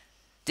maybe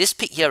This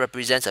peak here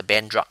represents a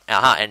banned drug.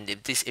 And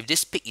if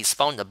this peak is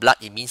found in the blood,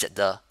 it means that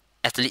the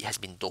athlete has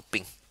been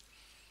doping.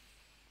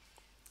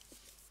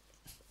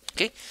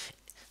 Okay,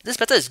 this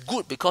method is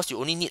good because you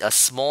only need a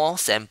small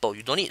sample.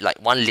 You don't need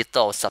like 1 liter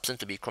of substance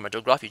to be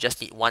chromatographed. You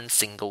just need one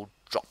single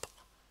drop,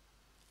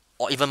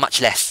 or even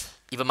much less.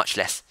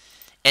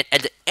 And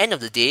at the end of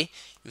the day,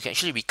 you can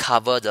actually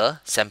recover the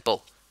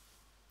sample.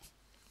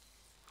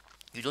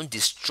 You don't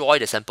destroy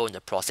the sample in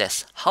the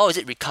process. How is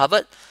it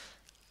recovered?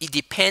 It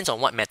depends on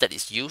what method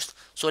is used.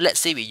 So let's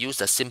say we use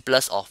the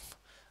simplest of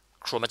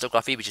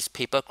chromatography, which is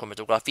paper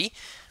chromatography.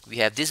 We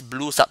have this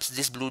blue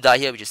dye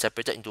here, which is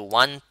separated into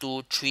 1,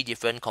 2, 3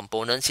 different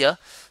components here.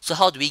 So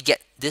how do we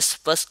get this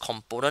first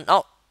component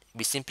out?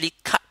 We simply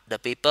cut the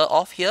paper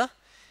off here,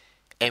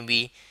 and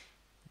we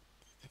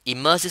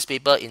immerse this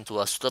paper into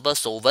a suitable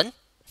solvent,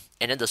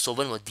 and then the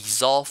solvent will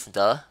dissolve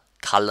the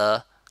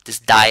color, this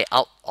dye,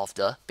 out of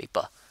the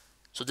paper.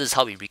 So this is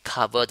how we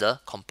recover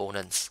the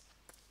components.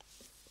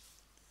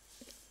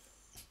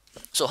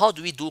 So how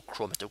do we do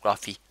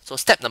chromatography? So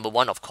step number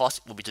 1, of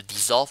course, will be to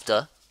dissolve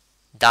the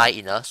dye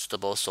in a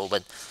suitable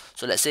solvent.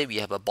 So let's say we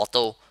have a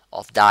bottle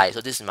of dye.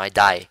 So this is my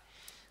dye.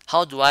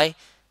 How do I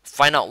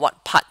find out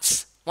what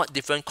parts, what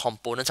different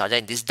components are there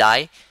in this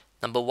dye?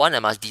 Number 1, I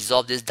must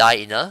dissolve this dye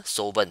in a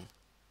solvent.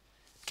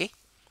 Okay.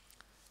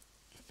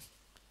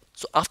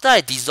 So after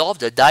I dissolve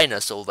the dye in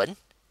a solvent,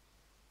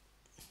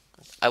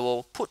 I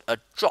will put a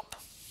drop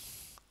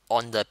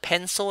on the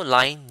pencil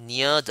line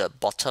near the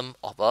bottom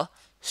of a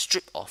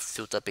strip of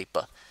filter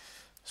paper.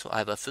 So I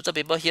have a filter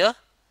paper here.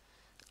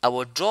 I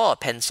will draw a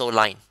pencil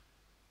line,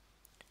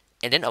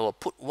 and then I will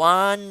put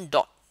 1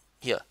 dot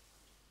here.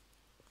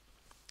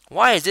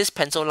 Why is this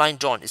pencil line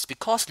drawn? It's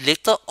because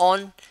later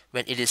on,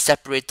 when it is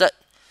separated,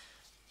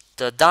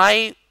 the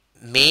dye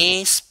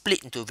may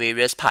split into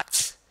various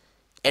parts,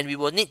 and we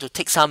will need to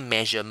take some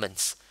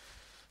measurements.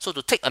 So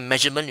to take a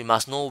measurement, we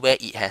must know where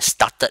it has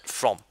started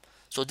from.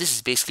 So this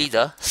is basically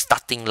the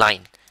starting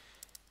line.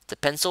 The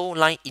pencil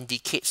line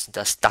indicates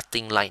the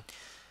starting line.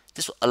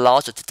 This will allow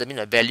us to determine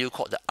a value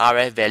called the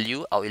RF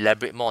value. I'll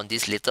elaborate more on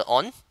this later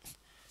on.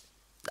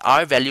 The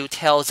RF value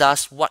tells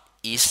us what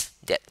is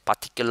that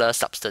particular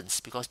substance,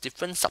 because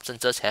different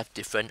substances have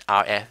different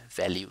RF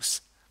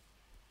values.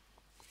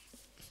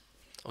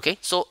 Okay,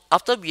 so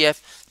after we have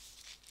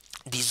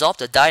dissolved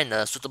the dye in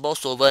a suitable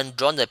solvent,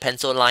 drawn the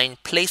pencil line,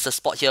 place the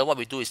spot here, what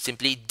we do is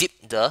simply dip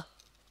the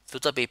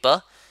filter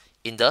paper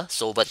in the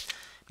solvent,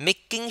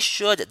 making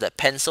sure that the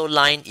pencil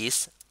line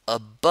is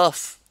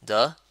above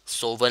the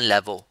solvent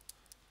level.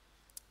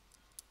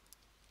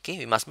 Okay,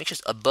 we must make sure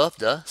it's above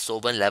the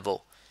solvent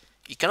level.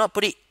 You cannot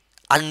put it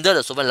under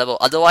the solvent level,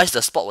 otherwise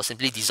the spot will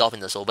simply dissolve in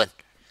the solvent.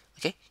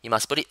 Okay, you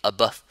must put it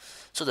above.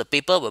 So the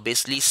paper will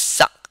basically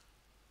suck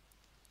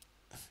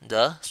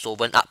the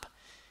solvent up.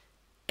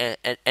 And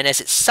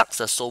as it sucks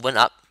the solvent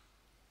up,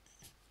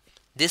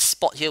 this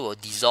spot here will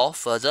dissolve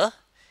further,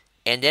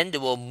 and then they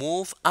will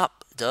move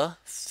up the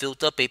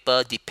filter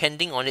paper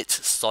depending on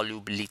its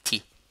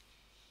solubility.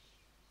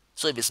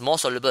 So if it's more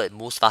soluble, it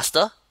moves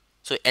faster,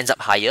 so it ends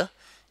up higher.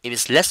 If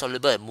it's less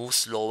soluble, it moves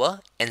slower,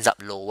 ends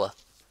up lower.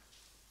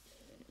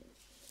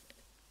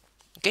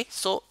 Okay,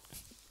 so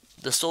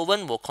the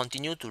solvent will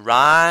continue to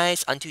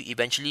rise until it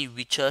eventually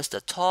reaches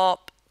the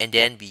top, and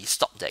then we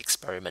stop the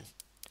experiment.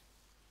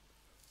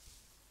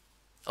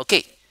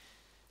 Okay,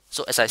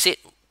 so as I said,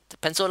 the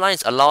pencil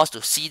lines allow us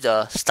to see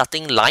the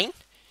starting line,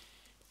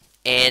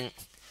 and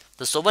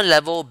the solvent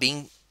level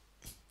being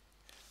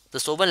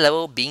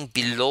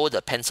below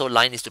the pencil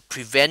line is to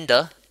prevent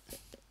the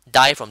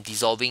dye from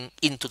dissolving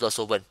into the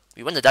solvent.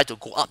 We want the dye to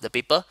go up the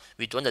paper,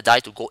 we don't want the dye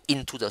to go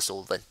into the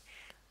solvent.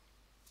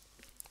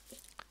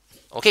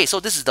 Okay, so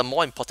this is the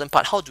more important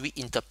part. How do we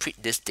interpret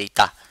this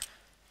data?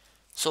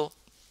 So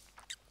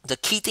the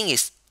key thing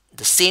is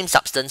the same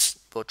substance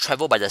will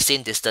travel by the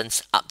same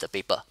distance up the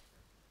paper.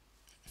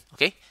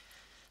 Okay,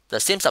 the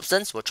same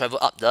substance will travel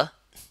up the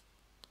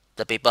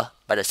paper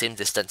by the same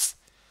distance.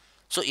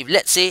 So if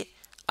let's say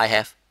I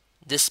have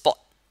this spot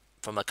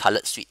from a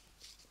colored sweet,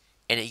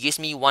 and it gives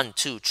me 1,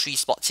 2, 3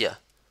 spots here,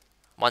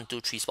 1,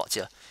 2, 3 spots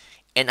here,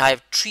 and I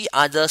have 3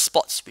 other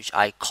spots which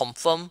I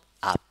confirm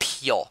are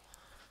pure.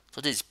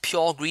 So this is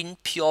pure green,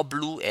 pure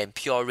blue, and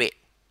pure red.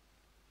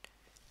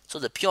 So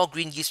the pure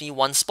green gives me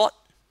 1 spot,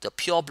 the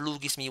pure blue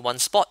gives me 1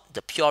 spot,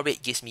 the pure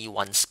red gives me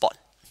 1 spot.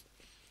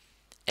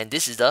 And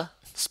this is the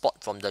spot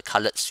from the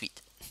colored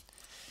sweet.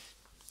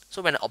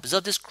 So when I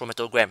observe this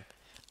chromatogram,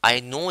 I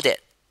know that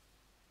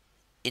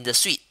in the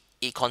sweet,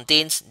 it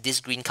contains this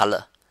green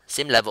color,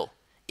 same level.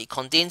 It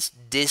contains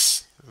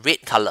this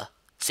red color,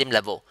 same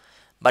level.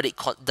 But it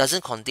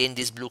doesn't contain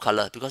this blue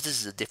color because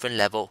this is a different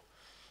level.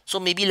 So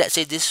maybe let's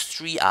say these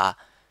 3 are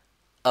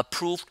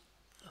approved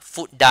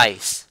food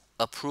dyes.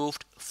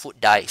 Approved food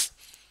dyes.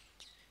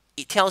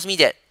 It tells me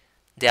that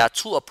there are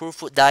 2 approved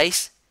food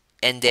dyes,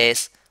 and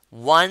there's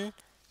 1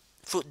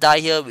 food dye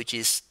here which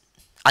is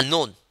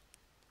unknown.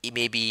 It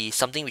may be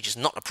something which is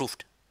not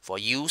approved for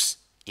use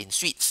in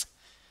sweets.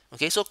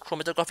 Okay, so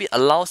chromatography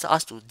allows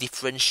us to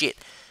differentiate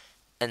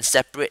and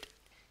separate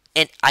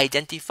and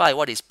identify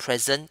what is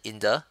present in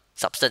the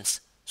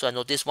substance. So I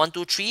notice 1,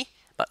 2, 3,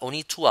 but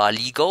only 2 are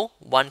legal,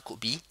 1 could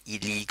be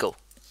illegal.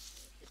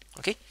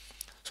 Okay,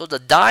 so the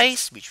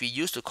dyes which we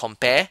use to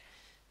compare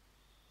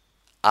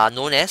are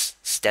known as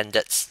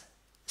standards.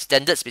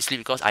 Standards basically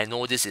because I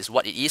know this is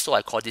what it is, so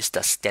I call this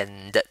the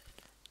standard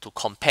to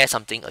compare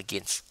something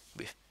against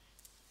with.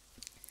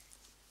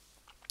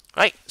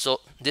 Right,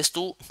 so these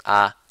two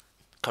are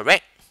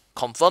correct,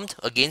 confirmed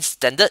against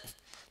standard.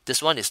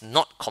 This one is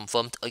not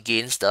confirmed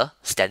against the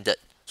standard.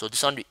 So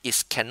this one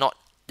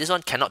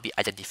cannot be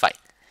identified.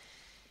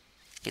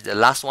 Okay, the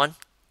last one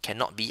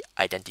cannot be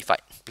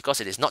identified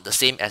because it is not the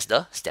same as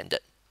the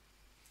standard.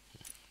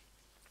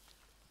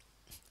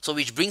 So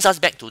which brings us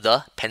back to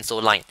the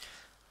pencil line.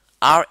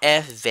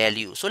 RF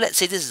value. So let's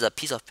say this is a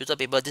piece of filter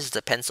paper, this is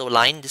the pencil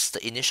line, this is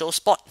the initial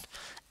spot.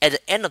 At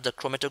the end of the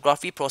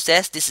chromatography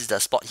process, this is the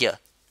spot here.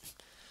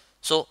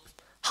 So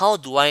how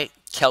do I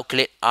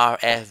calculate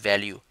RF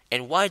value?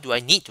 And why do I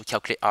need to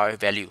calculate RF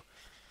value?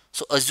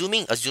 So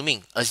assuming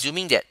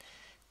that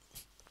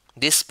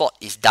this spot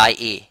is dye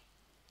A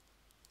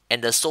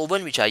and the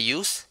solvent which I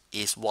use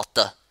is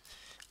water.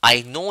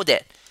 I know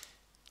that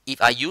if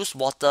I use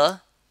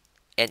water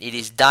and it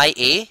is dye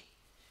A,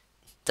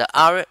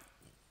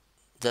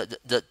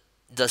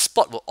 the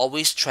spot will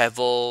always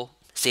travel,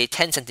 say,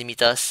 10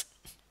 centimeters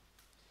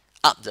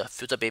up the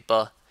filter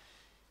paper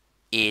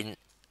in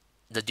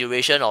the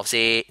duration of,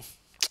 say,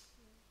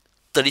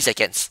 30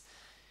 seconds.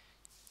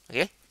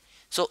 Okay,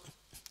 so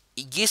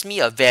it gives me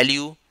a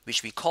value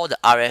which we call the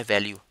RF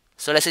value.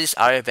 So let's say this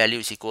RF value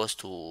is equals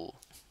to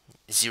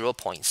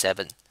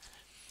 0.7.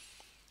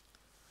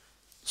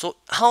 So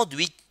how do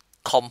we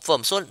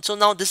confirm? So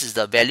now this is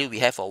the value we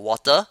have for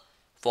water.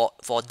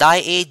 For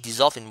dye A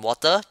dissolved in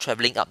water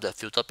traveling up the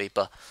filter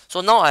paper.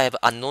 So now I have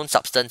an unknown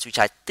substance which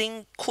I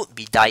think could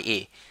be dye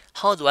A.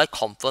 How do I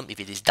confirm if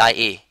it is dye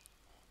A?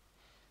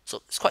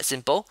 So it's quite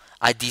simple.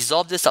 I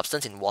dissolve this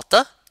substance in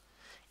water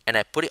and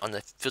I put it on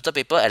the filter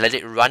paper and let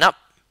it run up,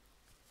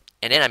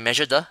 and then I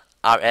measure the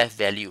RF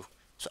value.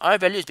 So RF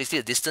value is basically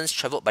the distance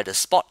traveled by the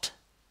spot.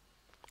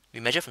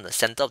 We measure from the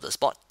center of the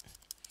spot.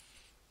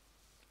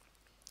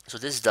 So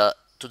this is the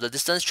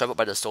distance traveled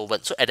by the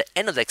solvent. So at the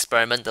end of the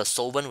experiment, the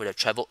solvent would have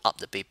traveled up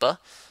the paper.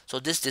 So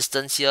this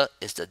distance here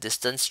is the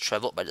distance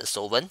traveled by the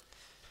solvent.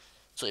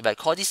 So if I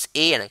call this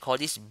A and I call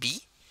this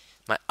B,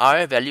 my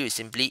RF value is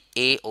simply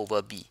A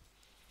over B.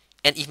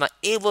 And if my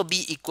A over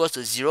B equals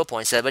to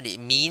 0.7, it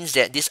means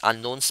that this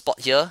unknown spot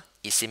here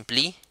is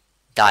simply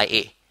dye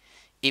A.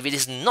 If it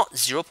is not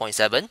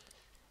 0.7,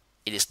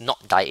 it is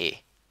not dye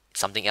A. It's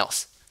something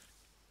else.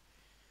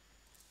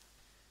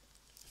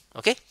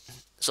 Okay,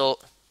 so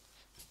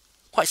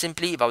quite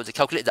simply, if I were to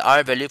calculate the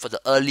RF value for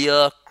the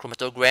earlier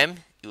chromatogram,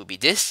 it would be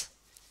this.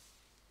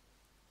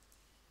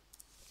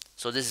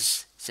 So this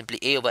is simply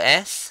A over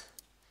S,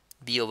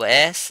 B over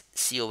S,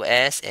 C over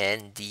S,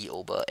 and D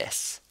over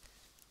S.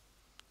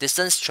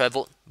 Distance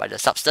traveled by the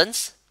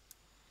substance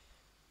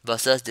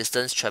versus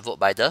distance traveled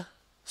by the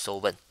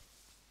solvent.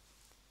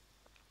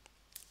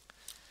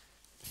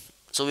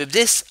 So with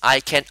this, I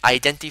can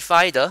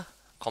identify the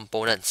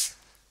components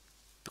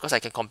because I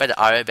can compare the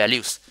RF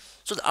values.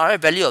 So the RF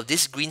value of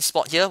this green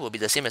spot here will be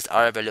the same as the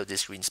RF value of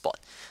this green spot.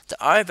 The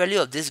RF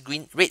value of this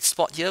red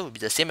spot here will be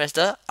the same as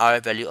the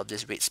RF value of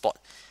this red spot.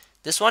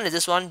 This one and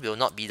this one will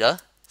not be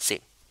the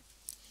same.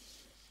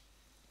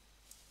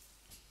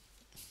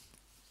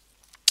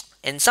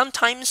 And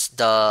sometimes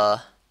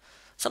the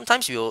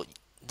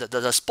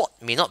spot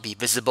may not be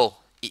visible.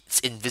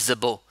 It's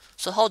invisible.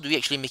 So how do we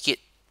actually make it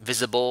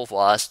visible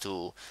for us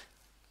to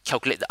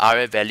calculate the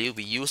RF value?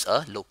 We use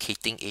a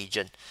locating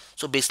agent.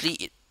 So basically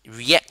it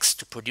reacts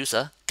to produce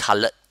a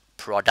colored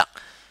product.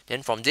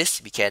 Then from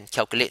this we can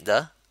calculate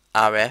the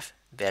RF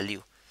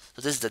value.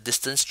 So this is the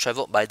distance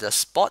traveled by the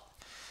spot.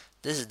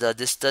 This is the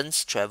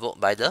distance traveled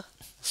by the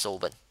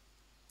solvent.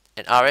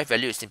 And RF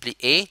value is simply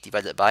A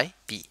divided by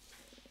B.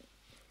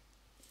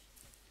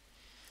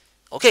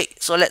 Okay,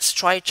 so let's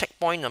try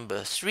checkpoint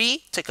number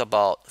 3. Take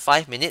about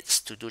 5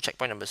 minutes to do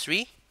checkpoint number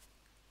 3.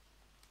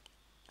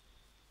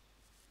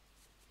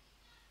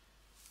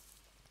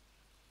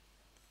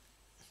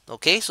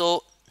 Okay,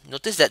 so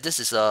notice that this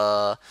is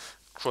a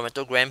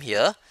chromatogram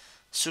here.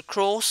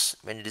 Sucrose,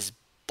 when it is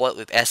boiled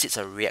with acids,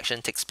 a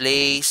reaction takes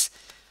place.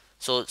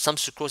 So some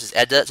sucrose is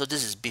added. So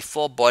this is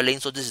before boiling.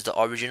 So this is the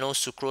original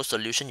sucrose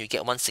solution. You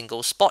get one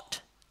single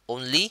spot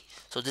only.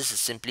 So this is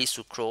simply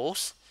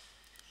sucrose.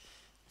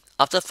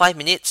 After 5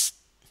 minutes,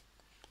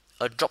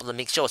 a drop of the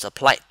mixture was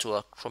applied to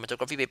a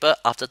chromatography paper.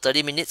 After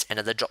 30 minutes,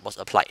 another drop was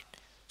applied.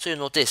 So you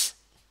notice,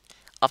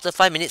 after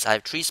 5 minutes, I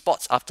have 3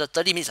 spots. After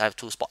 30 minutes, I have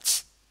 2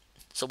 spots.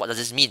 So what does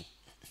this mean?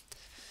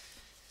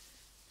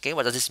 Okay,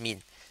 what does this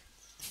mean?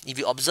 If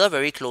you observe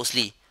very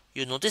closely,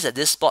 you notice that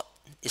this spot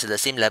is at the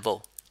same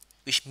level,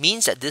 which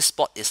means that this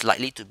spot is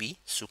likely to be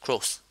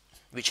sucrose,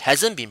 which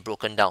hasn't been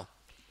broken down.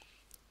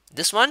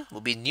 This one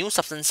will be new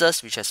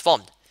substances which has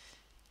formed,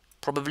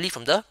 probably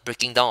from the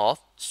breaking down of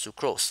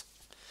sucrose.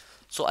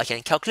 So I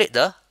can calculate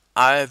the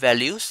RF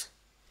values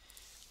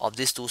of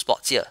these 2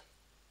 spots here.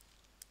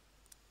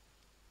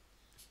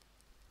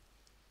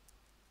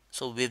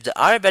 So with the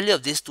R value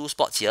of these two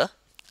spots here,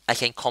 I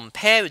can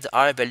compare with the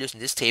R values in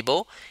this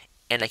table,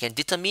 and I can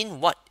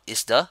determine what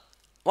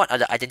are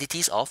the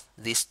identities of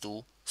these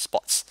two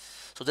spots.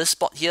 So this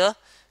spot here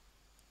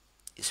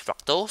is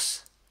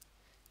fructose,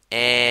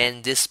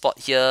 and this spot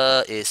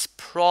here is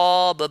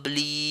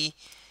probably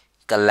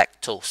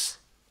galactose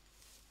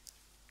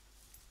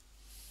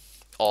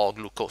or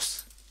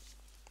glucose.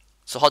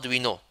 So how do we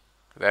know?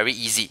 Very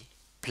easy.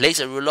 Place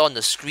a ruler on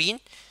the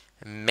screen,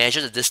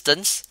 measure the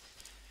distance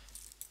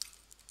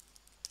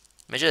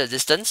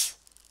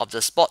of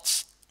the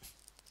spots.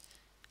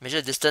 Measure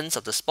the distance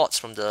of the spots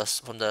from the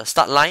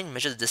start line,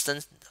 measure the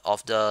distance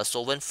of the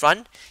solvent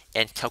front,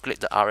 and calculate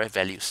the RF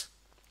values.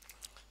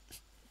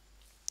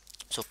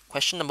 So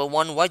question number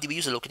 1, why do we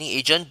use a locating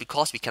agent?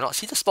 Because we cannot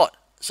see the spot.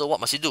 So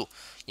what must you do?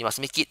 You must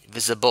make it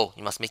visible.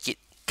 You must make it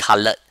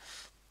colored.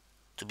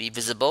 To be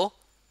visible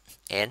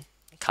and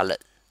colored.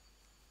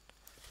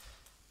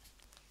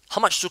 How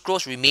much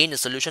sucrose remain in the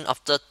solution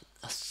after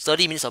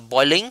 30 minutes of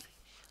boiling?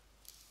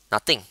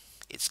 Nothing.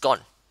 It's gone.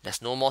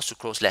 There's no more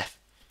sucrose left.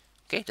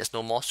 Okay, there's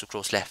no more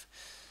sucrose left.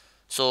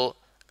 So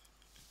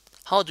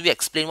how do we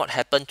explain what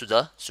happened to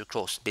the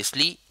sucrose?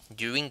 Basically,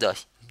 during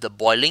the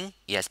boiling,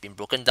 it has been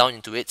broken down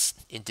into its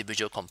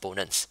individual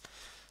components.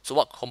 So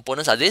what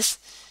components are these?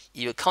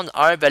 If you count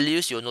R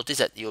values, you'll notice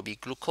that it will be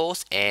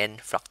glucose and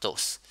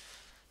fructose.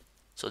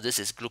 So this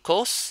is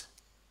glucose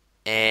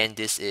and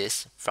this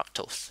is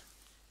fructose.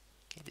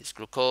 Okay, this is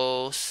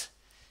glucose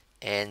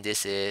and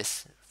this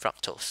is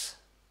fructose.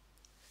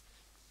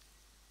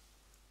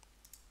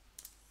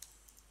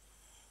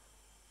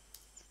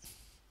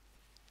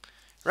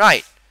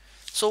 Right.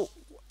 So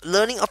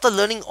after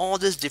learning all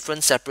these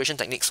different separation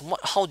techniques,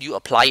 how do you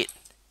apply it?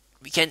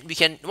 We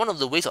can one of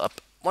the ways of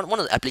one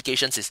of the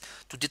applications is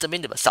to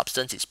determine if a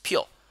substance is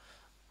pure.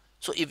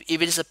 So if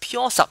it is a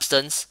pure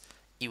substance,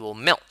 it will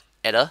melt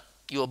and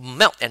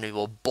it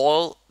will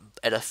boil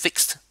at a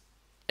fixed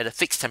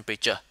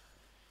temperature.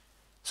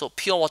 So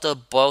pure water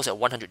boils at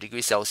 100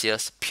 degrees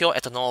Celsius, pure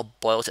ethanol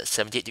boils at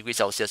 78 degrees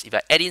Celsius. If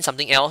I add in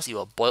something else, it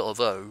will boil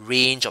over a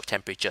range of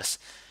temperatures.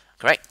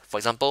 Correct? For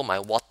example, my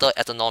water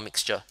ethanol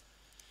mixture.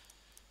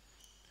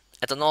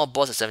 Ethanol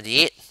boils at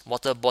 78,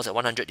 water boils at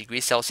 100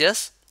 degrees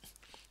Celsius.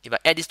 If I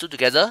add these two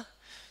together,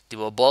 they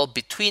will boil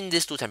between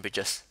these two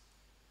temperatures,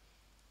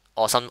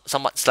 or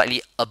somewhat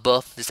slightly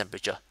above this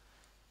temperature.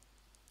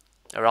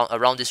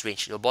 Around this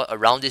range, it will boil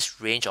around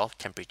this range of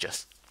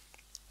temperatures.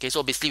 Okay,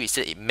 so basically we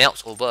said it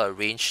melts over a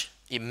range.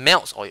 It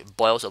melts or it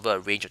boils over a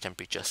range of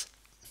temperatures.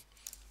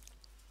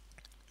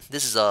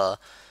 This is a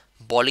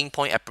boiling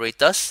point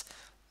apparatus.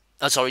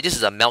 This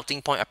is a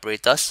melting point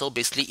apparatus. So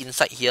basically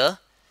inside here,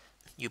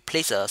 you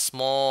place a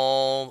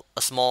small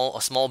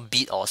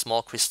bead or a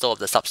small crystal of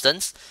the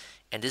substance,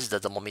 and this is the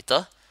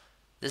thermometer.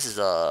 This is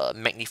a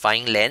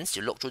magnifying lens.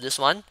 You look through this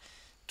one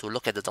to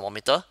look at the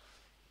thermometer,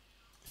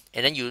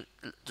 and then you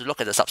to look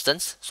at the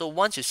substance. So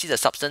once you see the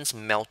substance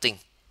melting,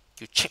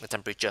 you check the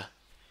temperature.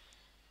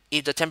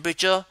 If the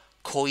temperature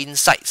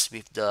coincides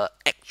with the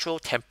actual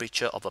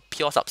temperature of a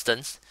pure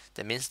substance,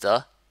 that means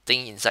the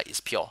thing inside is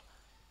pure.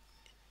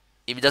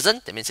 If it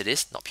doesn't, that means it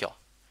is not pure.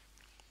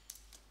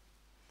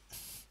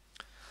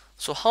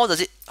 So how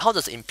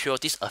does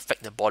impurities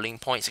affect the boiling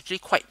point? It's actually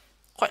quite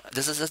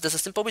there's a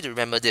simple way to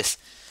remember this.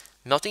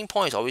 Melting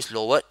point is always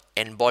lowered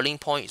and boiling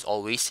point is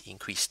always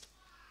increased.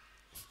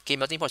 Okay,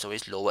 melting point is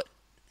always lowered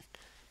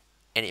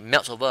and it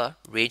melts over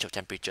a range of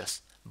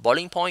temperatures.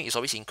 Boiling point is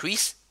always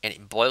increased and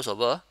it boils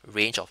over a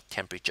range of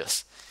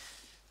temperatures.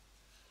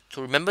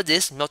 To remember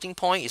this, melting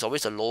point is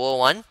always the lower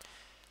one.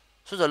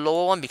 So the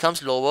lower one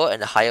becomes lower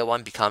and the higher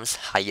one becomes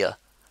higher.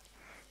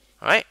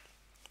 Alright?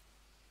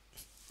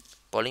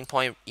 Boiling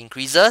point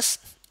increases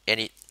and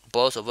it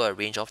boils over a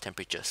range of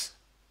temperatures.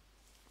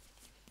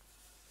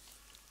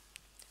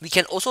 We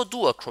can also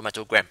do a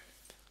chromatogram.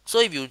 So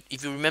if you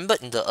remember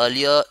in the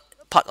earlier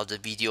part of the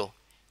video,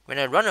 when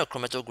I run a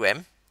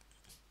chromatogram,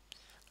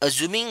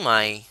 assuming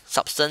my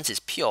substance is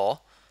pure,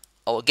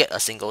 I will get a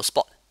single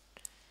spot.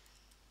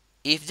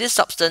 If this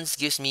substance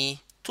gives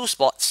me two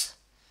spots,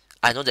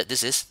 I know that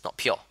this is not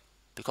pure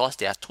because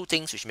there are two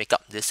things which make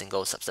up this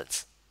single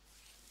substance.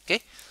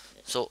 Okay,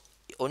 so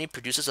it only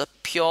produces a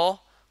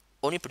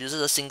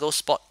single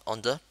spot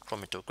on the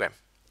chromatogram.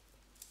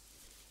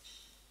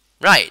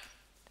 Right.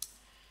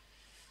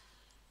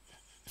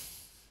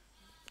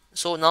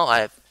 So now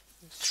I have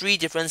three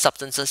different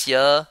substances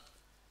here,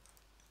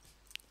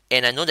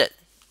 and I know that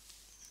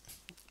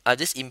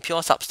this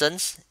impure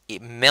substance,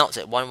 it melts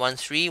at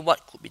 113.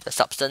 What could be the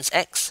substance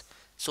X?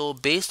 So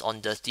based on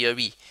the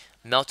theory,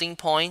 melting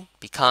point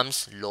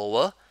becomes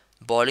lower,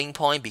 boiling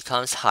point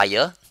becomes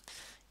higher.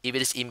 If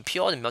it is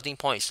impure, the melting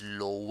point is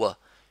lower,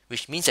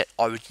 which means that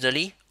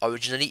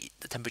originally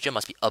the temperature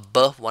must be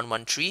above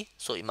 113,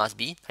 so it must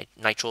be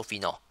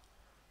nitrophenol.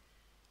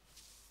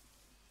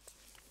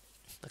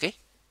 Okay.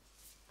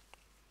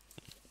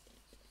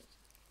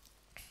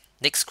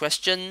 Next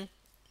question.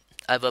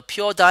 I have a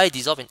pure dye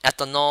dissolved in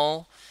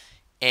ethanol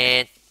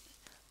and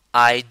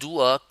I do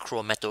a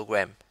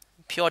chromatogram.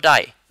 Pure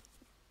dye.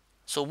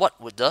 So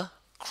what would the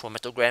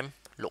chromatogram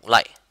look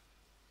like?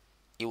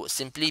 It would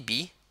simply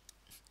be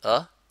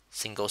a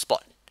single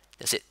spot.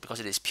 That's it, because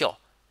it is pure.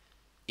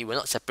 It will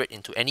not separate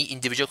into any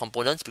individual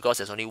components because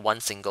there's only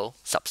one single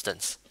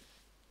substance.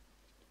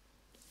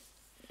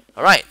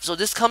 Alright, so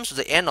this comes to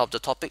the end of the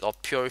topic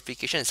of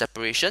purification and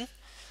separation.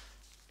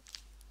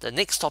 The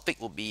next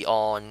topic will be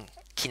on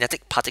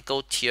kinetic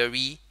particle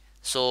theory.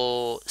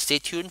 So stay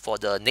tuned for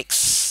the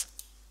next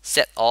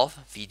set of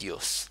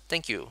videos.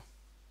 Thank you.